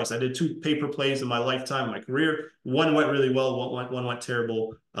this twice. I did 2 pay-per-plays in my lifetime, in my career. One went really well, one went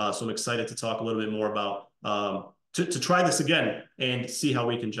terrible. So I'm excited to talk a little bit more about to try this again and see how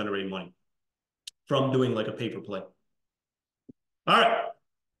we can generate money from doing like a pay-per-play. All right.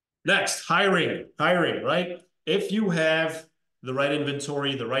 Next, hiring, right? If you have the right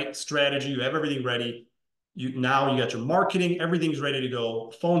inventory, the right strategy, you have everything ready, now you got your marketing, everything's ready to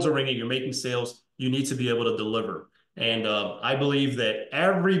go, phones are ringing, you're making sales, you need to be able to deliver. And I believe that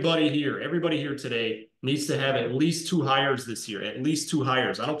everybody here today needs to have at least 2 hires this year, at least 2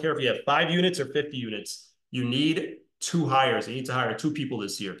 hires. I don't care if you have 5 units or 50 units, you need 2 hires. You need to hire 2 people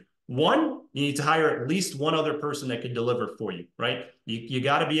this year. 1, you need to hire at least 1 other person that can deliver for you, right? You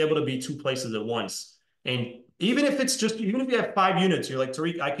got to be able to be 2 places at once. And even if you have 5 units, you're like,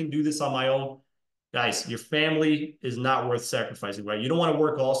 Tariq, I can do this on my own. Guys, your family is not worth sacrificing, right? You don't want to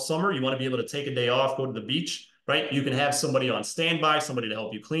work all summer. You want to be able to take a day off, go to the beach, right? You can have somebody on standby, somebody to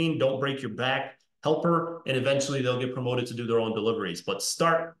help you clean. Don't break your back. Helper, and eventually they'll get promoted to do their own deliveries. But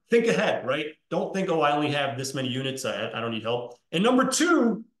think ahead, right? Don't think, oh, I only have this many units, I don't need help. And number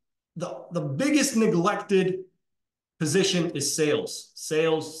 2, the biggest neglected position is sales.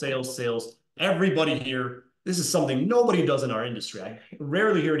 Sales. Everybody here, this is something nobody does in our industry. I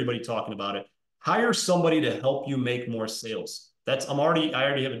rarely hear anybody talking about it. Hire somebody to help you make more sales. I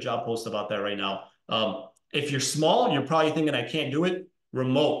already have a job post about that right now. If you're small, you're probably thinking I can't do it.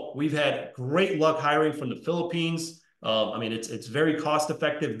 Remote. We've had great luck hiring from the Philippines. I mean, it's very cost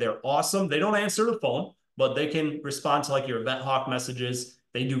effective. They're awesome. They don't answer the phone, but they can respond to like your Event Hawk messages.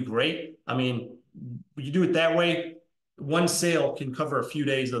 They do great. I mean, you do it that way, 1 sale can cover a few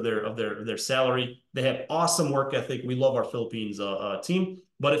days of their salary. They have awesome work ethic. We love our Philippines team.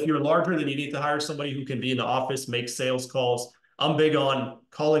 But if you're larger, then you need to hire somebody who can be in the office, make sales calls. I'm big on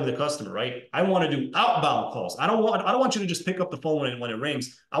calling the customer, right? I want to do outbound calls. I don't want you to just pick up the phone when it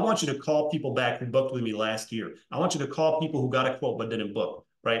rings. I want you to call people back who booked with me last year. I want you to call people who got a quote but didn't book,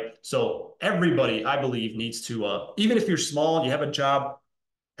 right? So everybody, I believe, needs to, even if you're small and you have a job,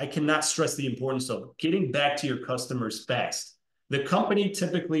 I cannot stress the importance of getting back to your customers fast. The company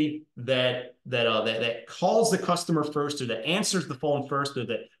typically that calls the customer first, or that answers the phone first, or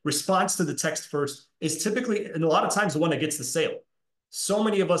that responds to the text first is typically, and a lot of times, the one that gets the sale. So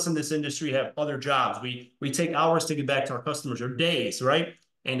many of us in this industry have other jobs. We take hours to get back to our customers, or days, right?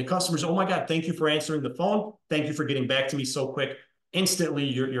 And the customers, oh my God, thank you for answering the phone. Thank you for getting back to me so quick. Instantly,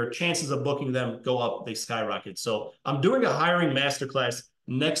 your chances of booking them go up, they skyrocket. So I'm doing a hiring masterclass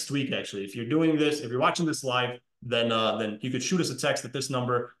next week, actually. If you're watching this live, then you could shoot us a text at this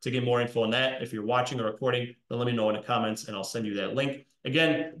number to get more info on that. If you're watching or recording, then let me know in the comments and I'll send you that link.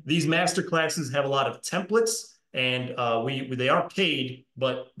 Again, these master classes have a lot of templates and they are paid,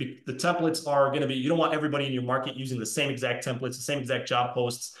 but the templates are going to be, you don't want everybody in your market using the same exact templates, the same exact job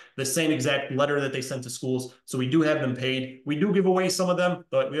posts, the same exact letter that they send to schools. So we do have them paid. We do give away some of them,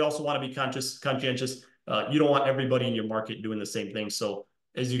 but we also want to be conscientious. You don't want everybody in your market doing the same thing. So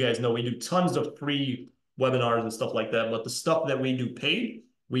as you guys know, we do tons of free webinars and stuff like that, but the stuff that we do paid,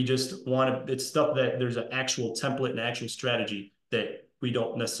 we just want to, it's stuff that there's an actual template and actual strategy that you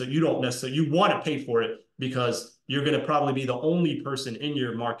don't necessarily, you want to pay for it because you're going to probably be the only person in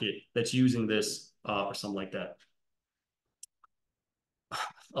your market that's using this or something like that.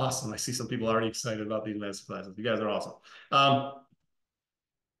 Awesome. I see some people already excited about these master classes. You guys are awesome.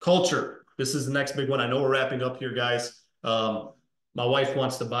 Culture. This is the next big one. I know we're wrapping up here, guys. My wife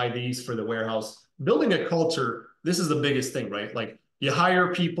wants to buy these for the warehouse. Building a culture, this is the biggest thing, right? Like you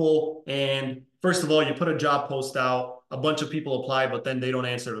hire people and first of all, you put a job post out, a bunch of people apply, but then they don't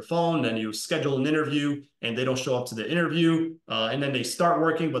answer the phone. Then you schedule an interview and they don't show up to the interview. And then they start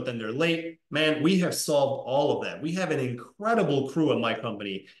working, but then they're late. Man, we have solved all of that. We have an incredible crew at my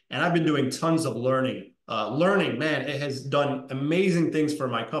company and I've been doing tons of learning. Man, it has done amazing things for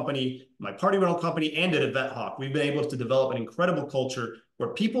my company, my party rental company, and at Event Hawk. We've been able to develop an incredible culture where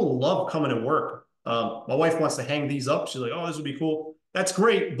people love coming to work. My wife wants to hang these up. She's like, "Oh, this would be cool." That's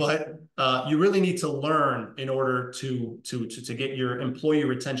great, but you really need to learn in order to get your employee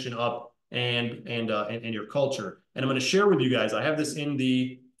retention up and your culture. And I'm going to share with you guys. I have this in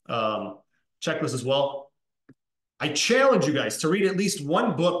the checklist as well. I challenge you guys to read at least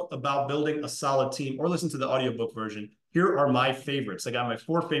one book about building a solid team or listen to the audiobook version. Here are my favorites. I got my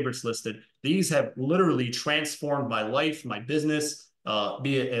 4 favorites listed. These have literally transformed my life, my business,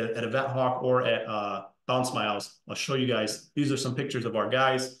 be it at Event Hawk or at Bounce My House. I'll show you guys. These are some pictures of our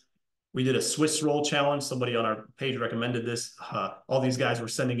guys. We did a Swiss roll challenge. Somebody on our page recommended this. All these guys were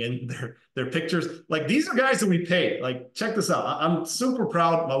sending in their pictures. Like these are guys that we pay. Like check this out. I'm super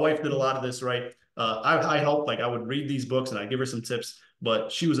proud. My wife did a lot of this, right? I helped, like I would read these books and I'd give her some tips,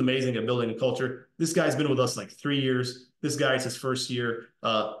 but she was amazing at building a culture. This guy's been with us like 3 years. This guy's his first year.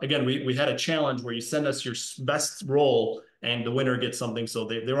 Again, we had a challenge where you send us your best roll and the winner gets something. So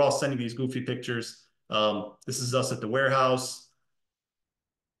they're all sending these goofy pictures. This is us at the warehouse.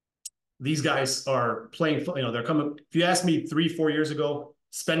 These guys are playing, they're coming. If you asked me 3-4 years ago,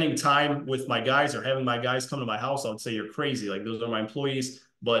 spending time with my guys or having my guys come to my house, I would say you're crazy. Like those are my employees.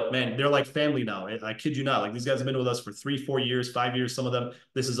 But man, they're like family now. I kid you not. Like these guys have been with us for 3-4 years, 5 years, some of them.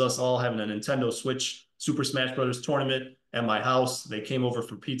 This is us all having a Nintendo Switch Super Smash Brothers tournament at my house. They came over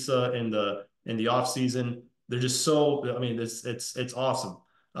for pizza in the off season. They're just so, I mean, it's awesome.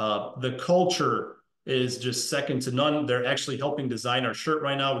 The culture is just second to none. They're actually helping design our shirt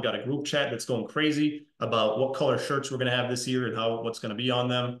right now. We got a group chat that's going crazy about what color shirts we're going to have this year and what's going to be on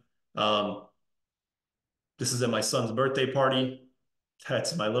them. This is at my son's birthday party.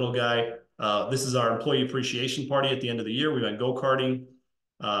 That's my little guy. This is our employee appreciation party at the end of the year. We went go-karting.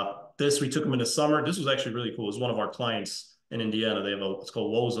 We took them in the summer. This was actually really cool. It was one of our clients in Indiana. They have it's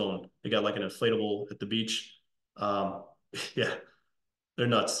called Low Zone. They got like an inflatable at the beach. Yeah, they're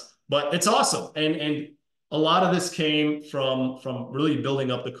nuts, but it's awesome. And a lot of this came from really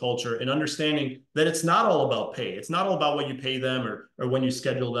building up the culture and understanding that it's not all about pay. It's not all about what you pay them or when you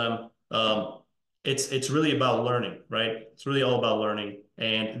schedule them. It's really about learning, right? It's really all about learning.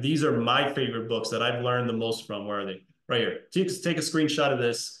 And these are my favorite books that I've learned the most from. Where are they? Right here. Take a screenshot of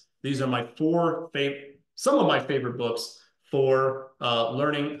this. These are my some of my favorite books for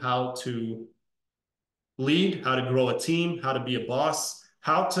learning how to lead, how to grow a team, how to be a boss,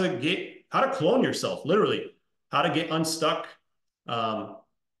 how to clone yourself, literally, how to get unstuck,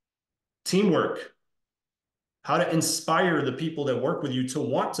 teamwork, how to inspire the people that work with you to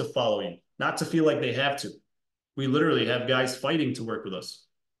want to follow you, not to feel like they have to. We literally have guys fighting to work with us.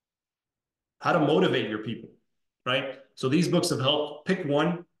 How to motivate your people, right? So these books have helped. Pick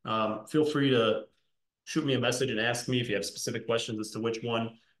one. Feel free to shoot me a message and ask me if you have specific questions as to which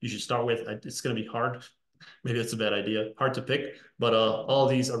one you should start with. It's going to be hard. Maybe that's a bad idea. Hard to pick, but all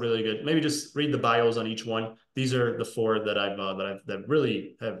of these are really good. Maybe just read the bios on each one. These are the 4 that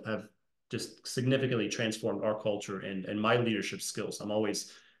really have just significantly transformed our culture and my leadership skills. I'm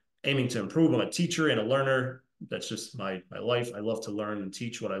always aiming to improve. I'm a teacher and a learner. That's just my life. I love to learn and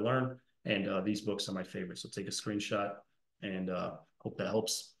teach what I learn. And these books are my favorite. So take a screenshot and hope that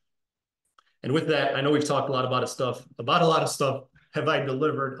helps. And with that, I know we've talked a lot about a lot of stuff. Have I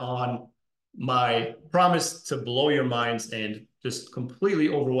delivered on my promise to blow your minds and just completely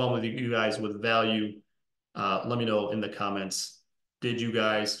overwhelm you guys with value? Let me know in the comments. Do you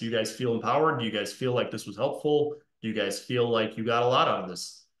guys feel empowered? Do you guys feel like this was helpful? Do you guys feel like you got a lot out of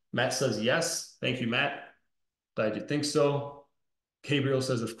this? Matt says yes. Thank you, Matt. Glad you think so. Gabriel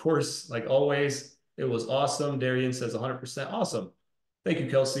says, of course, like always, it was awesome. Darian says 100% awesome. Thank you,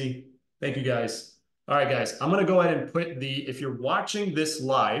 Kelsey. Thank you, guys. All right, guys, I'm going to go ahead and put if you're watching this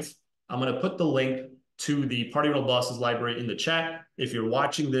live, I'm going to put the link to the Party World Bosses library in the chat. If you're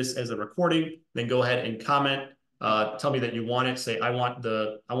watching this as a recording, then go ahead and comment. Tell me that you want it. Say, I want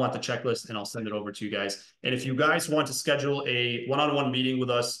the checklist, and I'll send it over to you guys. And if you guys want to schedule a one-on-one meeting with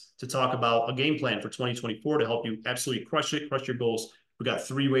us to talk about a game plan for 2024 to help you absolutely crush your goals, we got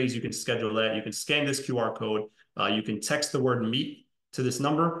 3 ways you can schedule that. You can scan this QR code. You can text the word meet to this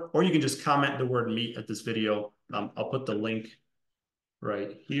number, or you can just comment the word meet at this video. I'll put the link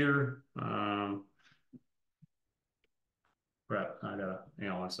right here. Right, I gotta, hang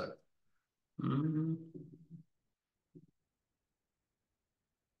on one sec.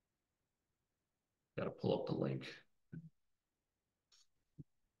 Gotta pull up the link.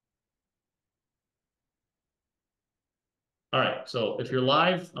 All right, so if you're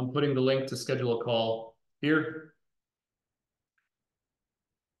live, I'm putting the link to schedule a call here.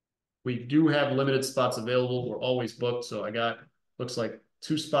 We do have limited spots available. We're always booked. So I got, looks like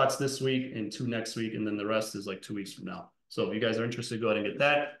 2 spots this week and 2 next week. And then the rest is like 2 weeks from now. So if you guys are interested, go ahead and get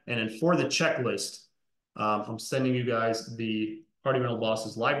that. And then for the checklist, I'm sending you guys the Party Rental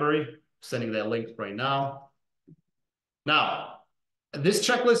Bosses library, sending that link right now. Now, this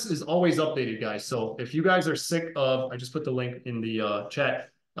checklist is always updated, guys. So if you guys are sick of, I just put the link in the chat.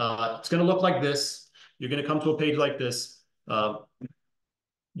 It's going to look like this. You're going to come to a page like this.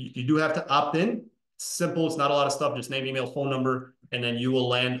 You do have to opt in. It's simple. It's not a lot of stuff. Just name, email, phone number, and then you will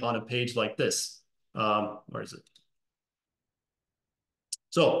land on a page like this. Where is it?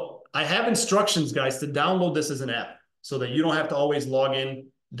 So I have instructions, guys, to download this as an app so that you don't have to always log in.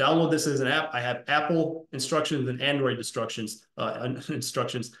 Download this as an app. I have Apple instructions and Android instructions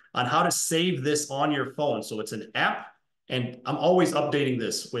on how to save this on your phone. So it's an app, and I'm always updating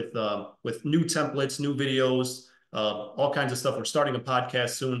this with new templates, new videos, all kinds of stuff. We're starting a podcast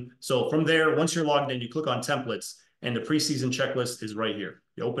soon. So from there, once you're logged in, you click on templates, and the preseason checklist is right here.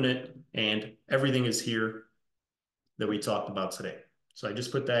 You open it, and everything is here that we talked about today. So I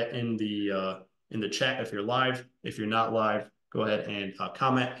just put that in the chat if you're live. If you're not live, go ahead and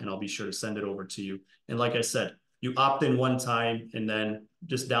comment, and I'll be sure to send it over to you. And like I said, you opt in one time and then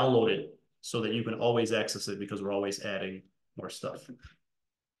just download it so that you can always access it, because we're always adding more stuff.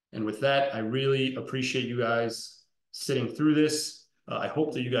 And with that, I really appreciate you guys sitting through this. I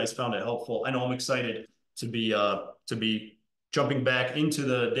hope that you guys found it helpful. I know I'm excited to be jumping back into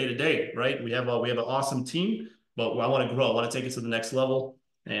the day-to-day, right? We have an awesome team, but I want to grow. I want to take it to the next level.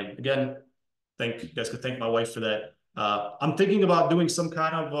 And again, you guys could thank my wife for that. I'm thinking about doing some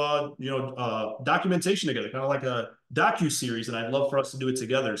kind of documentation together, kind of like a docu-series, and I'd love for us to do it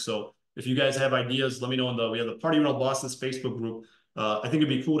together. So if you guys have ideas, let me know. We have the Party Rental Bosses Facebook group. I think it'd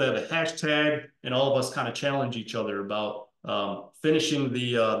be cool to have a hashtag and all of us kind of challenge each other about finishing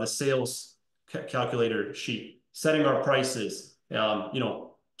the sales calculator sheet, setting our prices,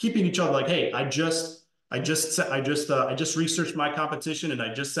 keeping each other like, hey, I just researched my competition and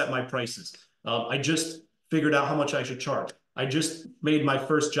I just set my prices. I just figured out how much I should charge. I just made my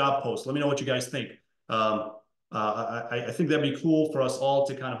first job post. Let me know what you guys think. I think that'd be cool for us all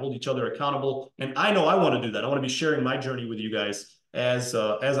to kind of hold each other accountable. And I know I want to do that. I want to be sharing my journey with you guys as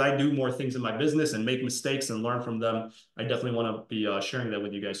I do more things in my business and make mistakes and learn from them. I definitely want to be sharing that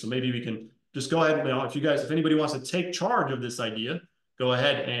with you guys. So maybe we can just go ahead. If anybody wants to take charge of this idea, go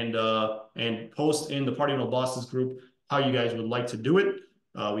ahead and post in the Party Rental Bosses group how you guys would like to do it.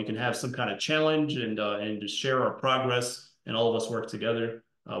 We can have some kind of challenge and just share our progress, and all of us work together.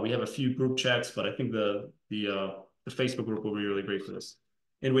 We have a few group chats, but I think the Facebook group will be really great for this.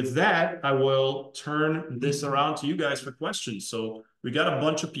 And with that, I will turn this around to you guys for questions. So we got a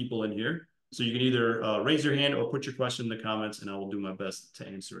bunch of people in here. So you can either raise your hand or put your question in the comments, and I will do my best to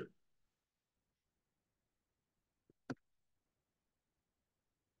answer it.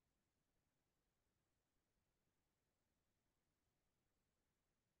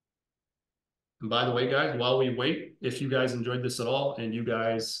 And by the way, guys, while we wait, if you guys enjoyed this at all and you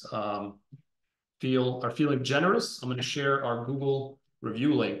guys are feeling generous, I'm going to share our Google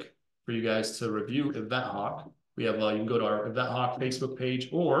review link for you guys to review EventHawk. We have you can go to our EventHawk Facebook page,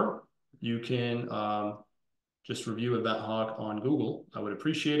 or you can just review EventHawk on Google. I would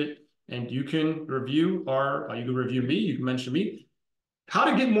appreciate it. And you can review me, you can mention me. How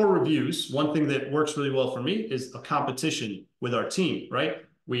to get more reviews. One thing that works really well for me is a competition with our team, right?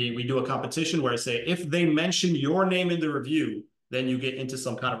 We do a competition where I say, if they mention your name in the review, then you get into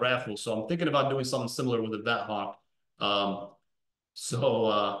some kind of raffle. So I'm thinking about doing something similar with EventHawk.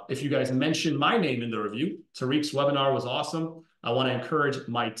 So if you guys mention my name in the review, Tariq's webinar was awesome. I want to encourage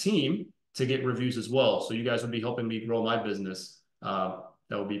my team to get reviews as well. So you guys would be helping me grow my business. That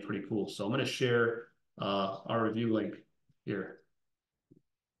would be pretty cool. So I'm going to share our review link here.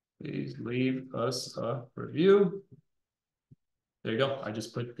 Please leave us a review. There you go. I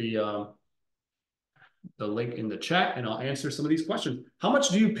just put the link in the chat and I'll answer some of these questions. How much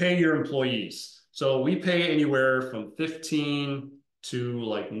do you pay your employees? So we pay anywhere from 15 to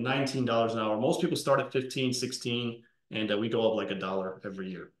like $19 an hour. Most people start at 15, 16, and we go up like $1 every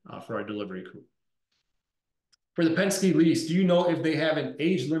year for our delivery crew. For the Penske lease, do you know if they have an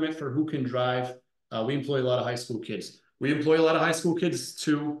age limit for who can drive? We employ a lot of high school kids. We employ a lot of high school kids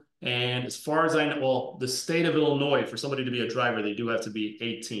too. And as far as I know, well, the state of Illinois, for somebody to be a driver, they do have to be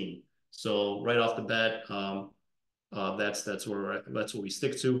 18. So right off the bat, that's what we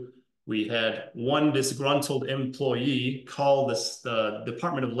stick to. We had one disgruntled employee call the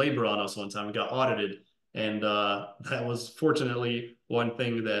Department of Labor on us one time. We got audited, and that was fortunately one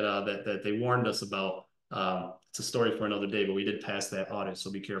thing that they warned us about. It's a story for another day, but we did pass that audit, so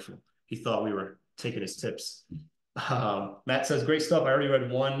be careful. He thought we were taking his tips. Matt says, great stuff. I already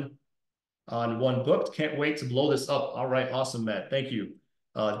read one on one booked. Can't wait to blow this up. All right, awesome, Matt. Thank you.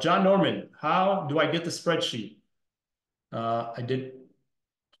 John Norman, how do I get the spreadsheet? I did.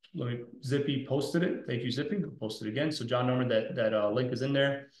 Let me. Zippy posted it. Thank you, Zippy. I'll post it again. So John Norman, that link is in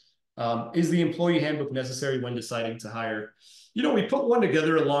there. Is the employee handbook necessary when deciding to hire? You know, we put one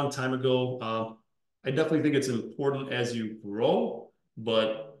together a long time ago. I definitely think it's important as you grow,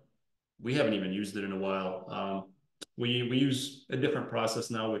 but we haven't even used it in a while. We use a different process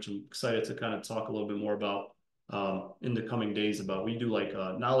now, which I'm excited to kind of talk a little bit more about in the coming days. About we do like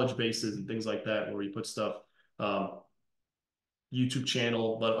knowledge bases and things like that, where we put stuff. YouTube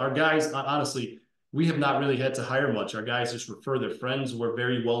channel, but our guys, honestly, we have not really had to hire much. Our guys just refer their friends. We're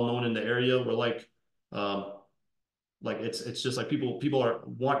very well known in the area. We're like it's just like people are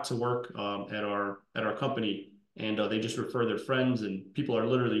want to work at our company, and they just refer their friends, and people are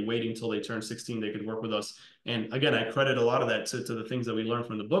literally waiting till they turn 16 they could work with us. And again, I credit a lot of that to the things that we learned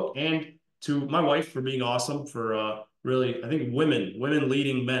from the book, and to my wife for being awesome for really, I think women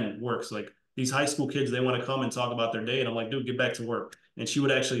leading men works. Like these high school kids, they want to come and talk about their day, and I'm like, dude, get back to work. And she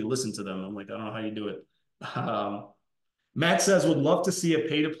would actually listen to them. I'm like, I don't know how you do it. Matt says, would love to see a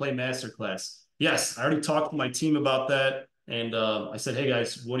pay to play masterclass. Yes, I already talked to my team about that. And I said, hey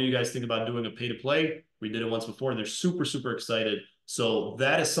guys, what do you guys think about doing a pay to play? We did it once before. They're super, super excited. So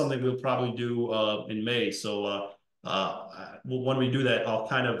that is something we'll probably do in May. So when we do that, I'll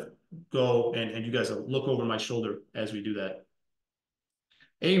kind of go and you guys will look over my shoulder as we do that.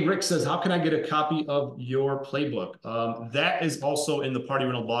 A Rick says, how can I get a copy of your playbook? That is also in the Party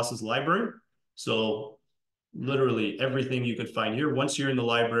Rental Bosses library. So literally everything you could find here. Once you're in the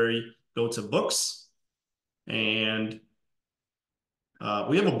library, go to books, and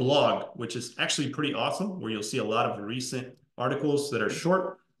we have a blog, which is actually pretty awesome, where you'll see a lot of recent articles that are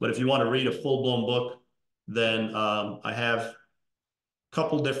short. But if you want to read a full-blown book, then I have a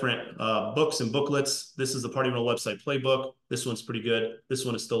couple different books and booklets. This is the Party Rental website playbook. This one's pretty good. This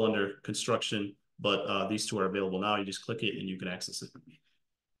one is still under construction, but these two are available now. You just click it and you can access it.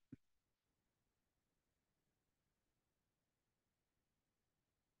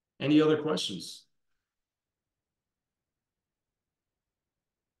 Any other questions?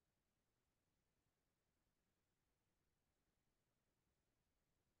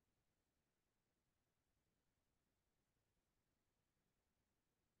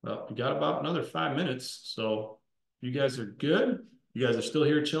 Well, we got about another 5 minutes. So you guys are good. You guys are still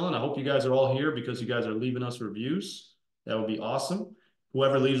here chilling. I hope you guys are all here because you guys are leaving us reviews. That would be awesome.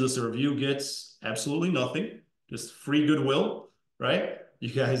 Whoever leaves us a review gets absolutely nothing, just free goodwill, right? You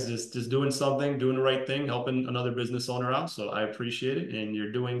guys just doing something, doing the right thing, helping another business owner out. So I appreciate it. And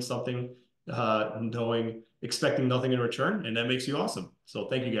you're doing something expecting nothing in return. And that makes you awesome. So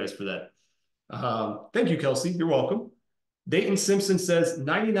thank you guys for that. Thank you, Kelsey. You're welcome. Dayton Simpson says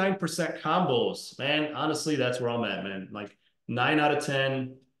 99% combos. Man, honestly, that's where I'm at, man. Like 9 out of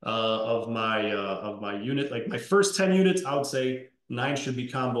 10 of my unit, like my first 10 units, I would say 9 should be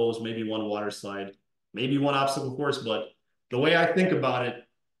combos, maybe 1 water slide, maybe 1 obstacle course. But the way I think about it,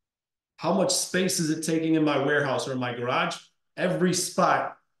 how much space is it taking in my warehouse or in my garage? Every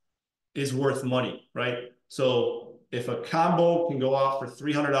spot is worth money, right? So if a combo can go off for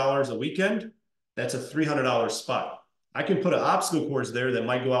 $300 a weekend, that's a $300 spot. I can put an obstacle course there that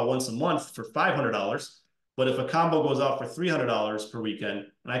might go out once a month for $500. But if a combo goes out for $300 per weekend,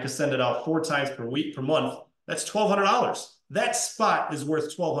 and I can send it out 4 times per week per month, that's $1,200. That spot is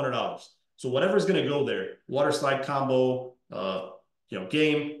worth $1,200. So whatever's going to go there, water slide combo,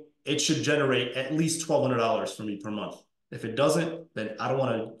 game, it should generate at least $1,200 for me per month. If it doesn't, then I don't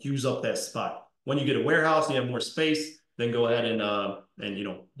want to use up that spot. When you get a warehouse and you have more space, then go ahead and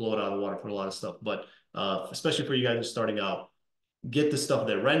blow it out of the water, put a lot of stuff. But especially for you guys who are starting out, get the stuff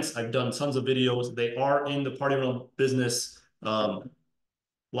that rents. I've done tons of videos. They are in the Party Rental Business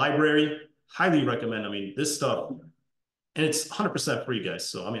library. Highly recommend. I mean, this stuff, and it's 100% free, guys.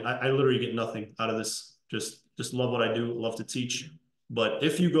 So I mean, I literally get nothing out of this. Just love what I do. Love to teach. But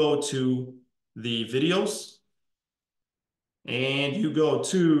if you go to the videos and you go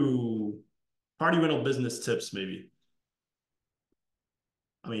to Party Rental Business Tips, maybe.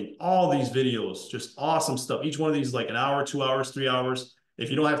 I mean, all these videos, just awesome stuff. Each one of these like an hour, 2 hours, 3 hours. If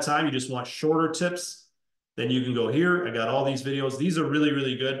you don't have time, you just want shorter tips, then you can go here. I got all these videos. These are really,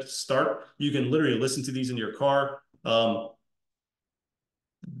 really good to start. You can literally listen to these in your car.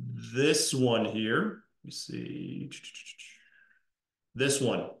 This one here, let me see. This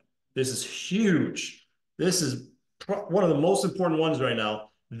one, this is huge. This is one of the most important ones right now.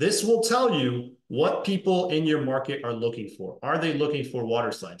 This will tell you what people in your market are looking for. Are they looking for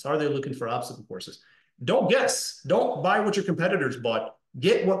water slides? Are they looking for obstacle courses? Don't guess. Don't buy what your competitors bought.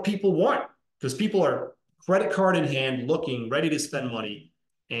 Get what people want, because people are credit card in hand, looking, ready to spend money.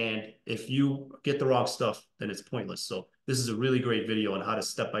 And if you get the wrong stuff, then it's pointless. So this is a really great video on how to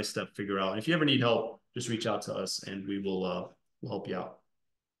step-by-step figure out. And if you ever need help, just reach out to us and we will we'll help you out.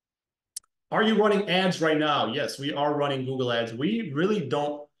 Are you running ads right now? Yes, we are running Google ads. We really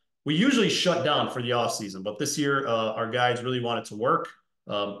don't. We usually shut down for the off season, but this year our guys really wanted to work.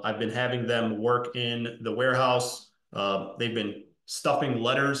 I've been having them work in the warehouse. They've been stuffing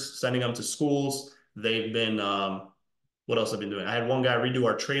letters, sending them to schools. They've been, what else have I been doing? I had one guy redo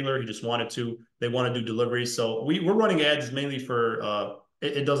our trailer. He just wanted to. They want to do deliveries. So we're running ads mainly for,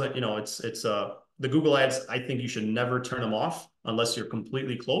 it doesn't, it's the Google ads. I think you should never turn them off unless you're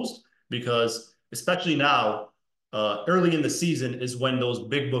completely closed, because especially now, early in the season is when those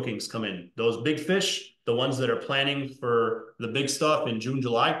big bookings come in. Those big fish, the ones that are planning for the big stuff in June,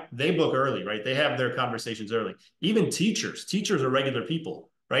 July, they book early, right? They have their conversations early. Even teachers are regular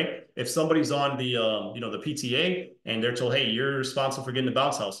people, right? If somebody's on the PTA and they're told, hey, you're responsible for getting the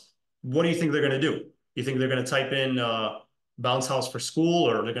bounce house, what do you think they're going to do? You think they're going to type in bounce house for school,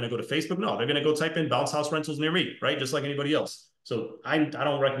 or they're going to go to Facebook? No, they're going to go type in bounce house rentals near me, right? Just like anybody else. So I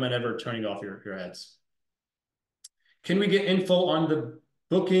don't recommend ever turning off your ads. Can we get info on the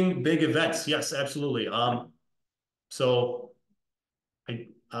booking big events? Yes, absolutely. Again,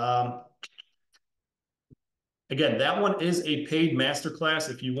 that one is a paid masterclass.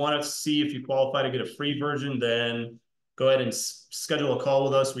 If you want to see if you qualify to get a free version, then go ahead and schedule a call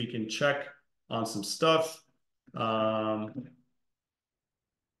with us. We can check on some stuff. But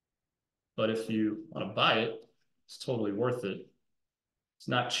if you want to buy it, it's totally worth it. It's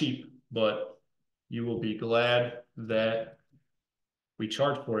not cheap, but you will be glad that we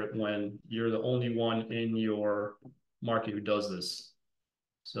charge for it when you're the only one in your market who does this.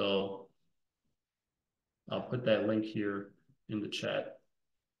 So I'll put that link here in the chat.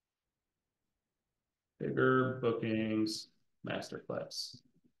 Bigger bookings masterclass.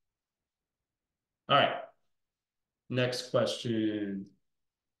 All right. Next question.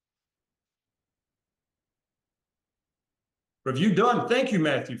 Review done. Thank you,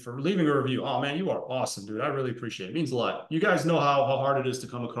 Matthew, for leaving a review. Oh, man, you are awesome, dude. I really appreciate it. It means a lot. You guys know how hard it is to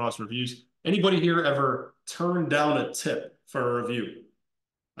come across reviews. Anybody here ever turned down a tip for a review?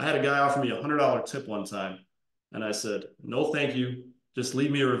 I had a guy offer me a $100 tip one time, and I said, no, thank you. Just leave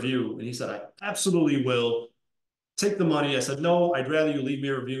me a review. And he said, I absolutely will. Take the money. I said, no, I'd rather you leave me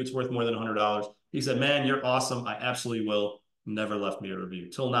a review. It's worth more than $100. He said, man, you're awesome. I absolutely will. Never left me a review.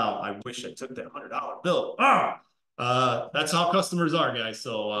 Till now, I wish I took that $100 bill. That's how customers are, guys.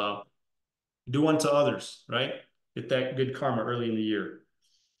 So do unto others, right? Get that good karma early in the year.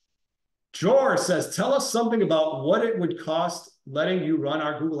 Jor says, tell us something about what it would cost letting you run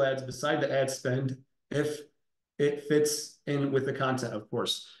our Google ads beside the ad spend if it fits in with the content, of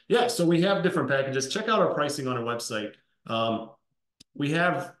course. Yeah, so we have different packages. Check out our pricing on our website. We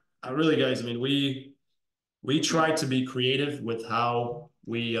have, really, guys, I mean, we try to be creative with how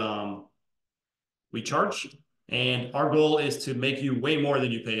we charge. And our goal is to make you way more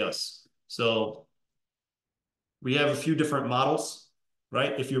than you pay us. So we have a few different models,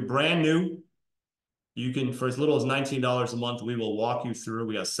 right? If you're brand new, you can, for as little as $19 a month, we will walk you through.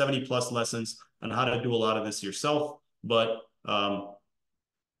 We got 70 plus lessons on how to do a lot of this yourself. But,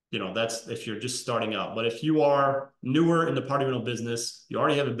 that's if you're just starting out. But if you are newer in the party rental business, you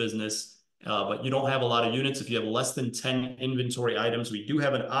already have a business, but you don't have a lot of units. If you have less than 10 inventory items, we do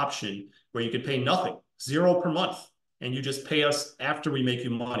have an option where you could pay nothing, 0 per month. and you just pay us after we make you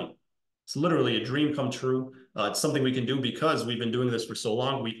money. It's literally a dream come true. It's something we can do because we've been doing this for so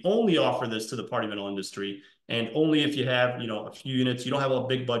long. We only offer this to the party rental industry, and only if you have, a few units. You don't have a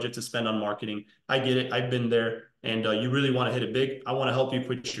big budget to spend on marketing. I get it. I've been there, and you really want to hit it big. I want to help you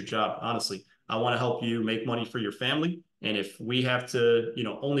quit your job. Honestly, I want to help you make money for your family. And if we have to,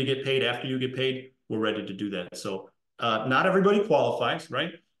 only get paid after you get paid, we're ready to do that. So not everybody qualifies,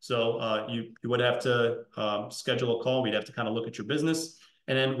 right? So you would have to schedule a call. We'd have to kind of look at your business.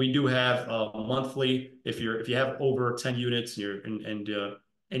 And then we do have monthly. If you have over 10 units,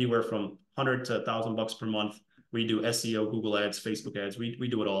 anywhere from 100 to $1,000 per month. We do SEO, Google ads, Facebook ads. We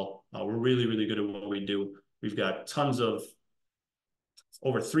do it all. We're really, really good at what we do. We've got tons of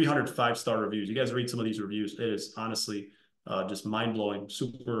over 300 5-star reviews. You guys read some of these reviews. It is honestly just mind blowing.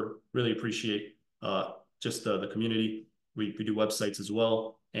 Super, really appreciate just the community. We do websites as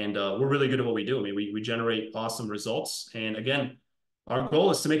well. And we're really good at what we do. I mean, we generate awesome results. And again, our goal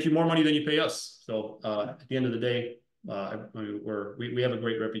is to make you more money than you pay us. So at the end of the day, we have a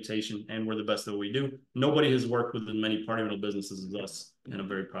great reputation, and we're the best at what we do. Nobody has worked with as many party rental businesses as us, and I'm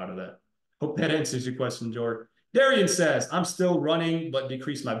very proud of that. Hope that answers your question, George. Darian says, I'm still running, but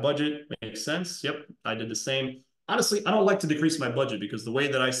decrease my budget. Makes sense. Yep, I did the same. Honestly, I don't like to decrease my budget because the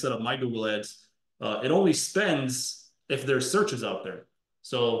way that I set up my Google ads, it only spends if there's searches out there.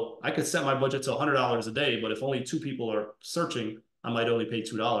 So I could set my budget to $100 a day, but if only 2 people are searching, I might only pay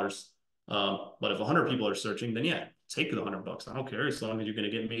 $2. But if 100 people are searching, then yeah, take the $100. I don't care, as long as you're going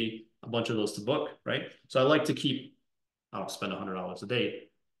to get me a bunch of those to book, right? So I like to keep, I don't spend $100 a day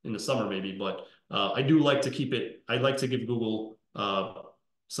in the summer maybe, but I do like to keep it. I like to give Google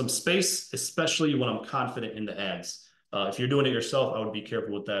some space, especially when I'm confident in the ads. If you're doing it yourself, I would be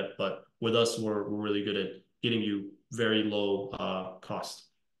careful with that. But with us, we're really good at getting you very low cost.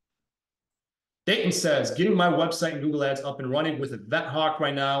 Dayton says, getting my website and Google ads up and running with Event Hawk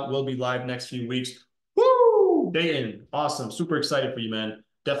right now. Will be live next few weeks. Woo! Dayton, awesome. Super excited for you, man.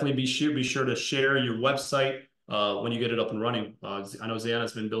 Definitely be sure to share your website when you get it up and running. I know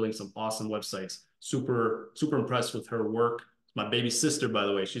Ziana's been building some awesome websites. Super, super impressed with her work. My baby sister, by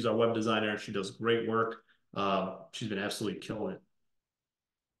the way, she's our web designer. She does great work. She's been absolutely killing it.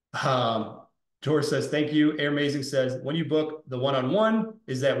 George says, thank you. Air Amazing says, when you book the one-on-one,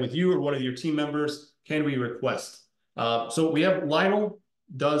 is that with you or one of your team members? Can we request? So we have Lionel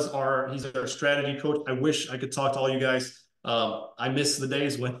he's our strategy coach. I wish I could talk to all you guys. I miss the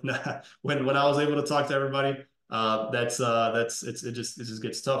days when when I was able to talk to everybody. It just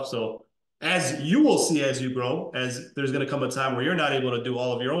gets tough. So as you will see as you grow, as there's going to come a time where you're not able to do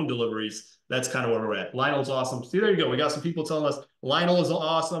all of your own deliveries. That's kind of where we're at. Lionel's awesome. See, there you go. We got some people telling us Lionel is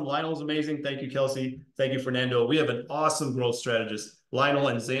awesome. Lionel's amazing. Thank you, Kelsey. Thank you, Fernando. We have an awesome growth strategist. Lionel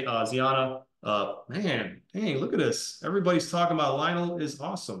and Ziana. Man, dang, look at this. Everybody's talking about Lionel is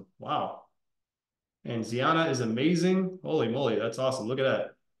awesome. Wow. And Ziana is amazing. Holy moly, that's awesome. Look at that.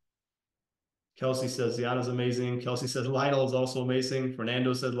 Kelsey says Ziana's amazing. Kelsey says Lionel is also amazing.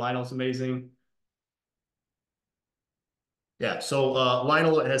 Fernando says Lionel's amazing. Yeah, so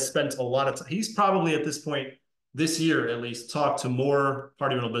Lionel has spent a lot of time. He's probably at this point, this year at least, talked to more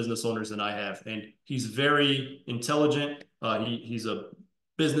party rental business owners than I have. And he's very intelligent. He's a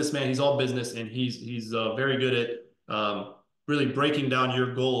businessman. He's all business. And he's very good at really breaking down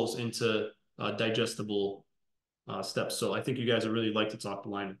your goals into digestible steps. So I think you guys would really like to talk to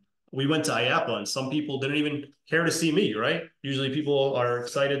Lionel. We went to IAPA and some people didn't even care to see me, right? Usually people are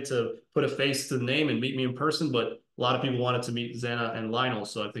excited to put a face to the name and meet me in person, but a lot of people wanted to meet Zana and Lionel.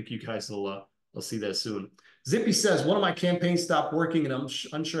 So I think you guys will see that soon. Zippy says, one of my campaigns stopped working and I'm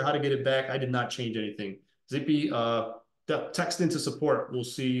unsure how to get it back. I did not change anything. Zippy, text into support. We'll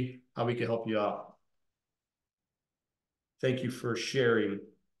see how we can help you out. Thank you for sharing.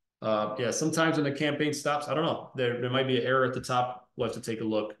 Yeah, sometimes when the campaign stops, I don't know. There might be an error at the top. We'll have to take a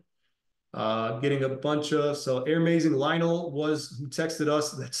look. Getting a bunch of, so Air Amazing Lionel was who texted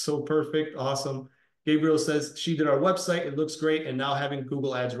us. That's so perfect. Awesome. Gabriel says she did our website. It looks great. And now having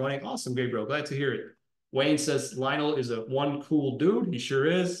Google ads running. Awesome, Gabriel. Glad to hear it. Wayne says Lionel is one cool dude. He sure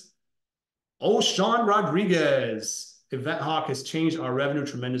is. Oh, Sean Rodriguez. Event Hawk has changed our revenue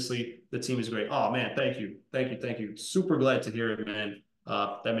tremendously. The team is great. Oh man, thank you. Thank you. Thank you. Super glad to hear it, man.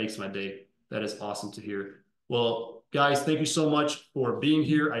 That makes my day. That is awesome to hear. Well, guys, thank you so much for being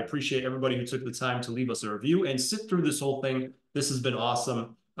here. I appreciate everybody who took the time to leave us a review and sit through this whole thing. This has been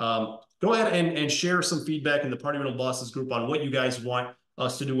awesome. Go ahead and share some feedback in the Party Rental Bosses group on what you guys want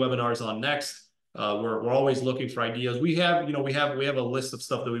us to do webinars on next. We're always looking for ideas. We have a list of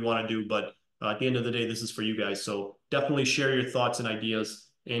stuff that we want to do, but at the end of the day, this is for you guys. So definitely share your thoughts and ideas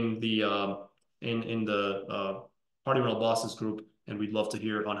in the Party Rental Bosses group, and we'd love to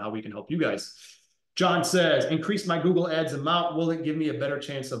hear on how we can help you guys. John says, increase my Google Ads amount. Will it give me a better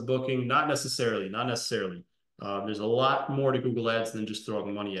chance of booking? Not necessarily, not necessarily. There's a lot more to Google Ads than just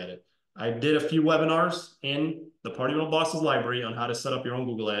throwing money at it. I did a few webinars in the Party Rental Bosses library on how to set up your own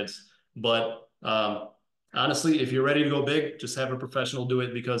Google Ads. But honestly, if you're ready to go big, just have a professional do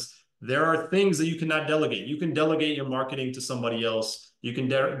it, because there are things that you cannot delegate. You can delegate your marketing to somebody else. You can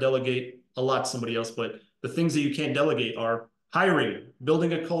delegate a lot to somebody else, but the things that you can't delegate are hiring,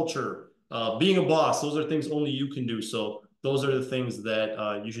 building a culture, being a boss. Those are things only you can do. So those are the things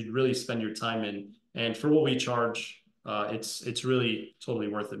that you should really spend your time in. And for what we charge, it's really totally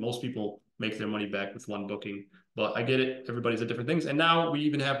worth it. Most people make their money back with one booking, but I get it. Everybody's at different things. And now we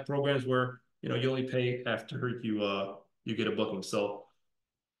even have programs where, you know, you only pay after you get a booking. So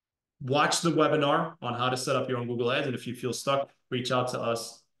watch the webinar on how to set up your own Google Ads. And if you feel stuck, reach out to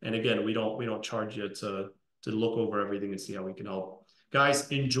us. And again, we don't charge you to look over everything and see how we can help. Guys,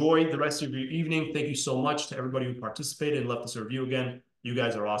 enjoy the rest of your evening. Thank you so much to everybody who participated and left us a review again. You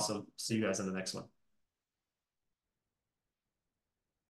guys are awesome. See you guys in the next one.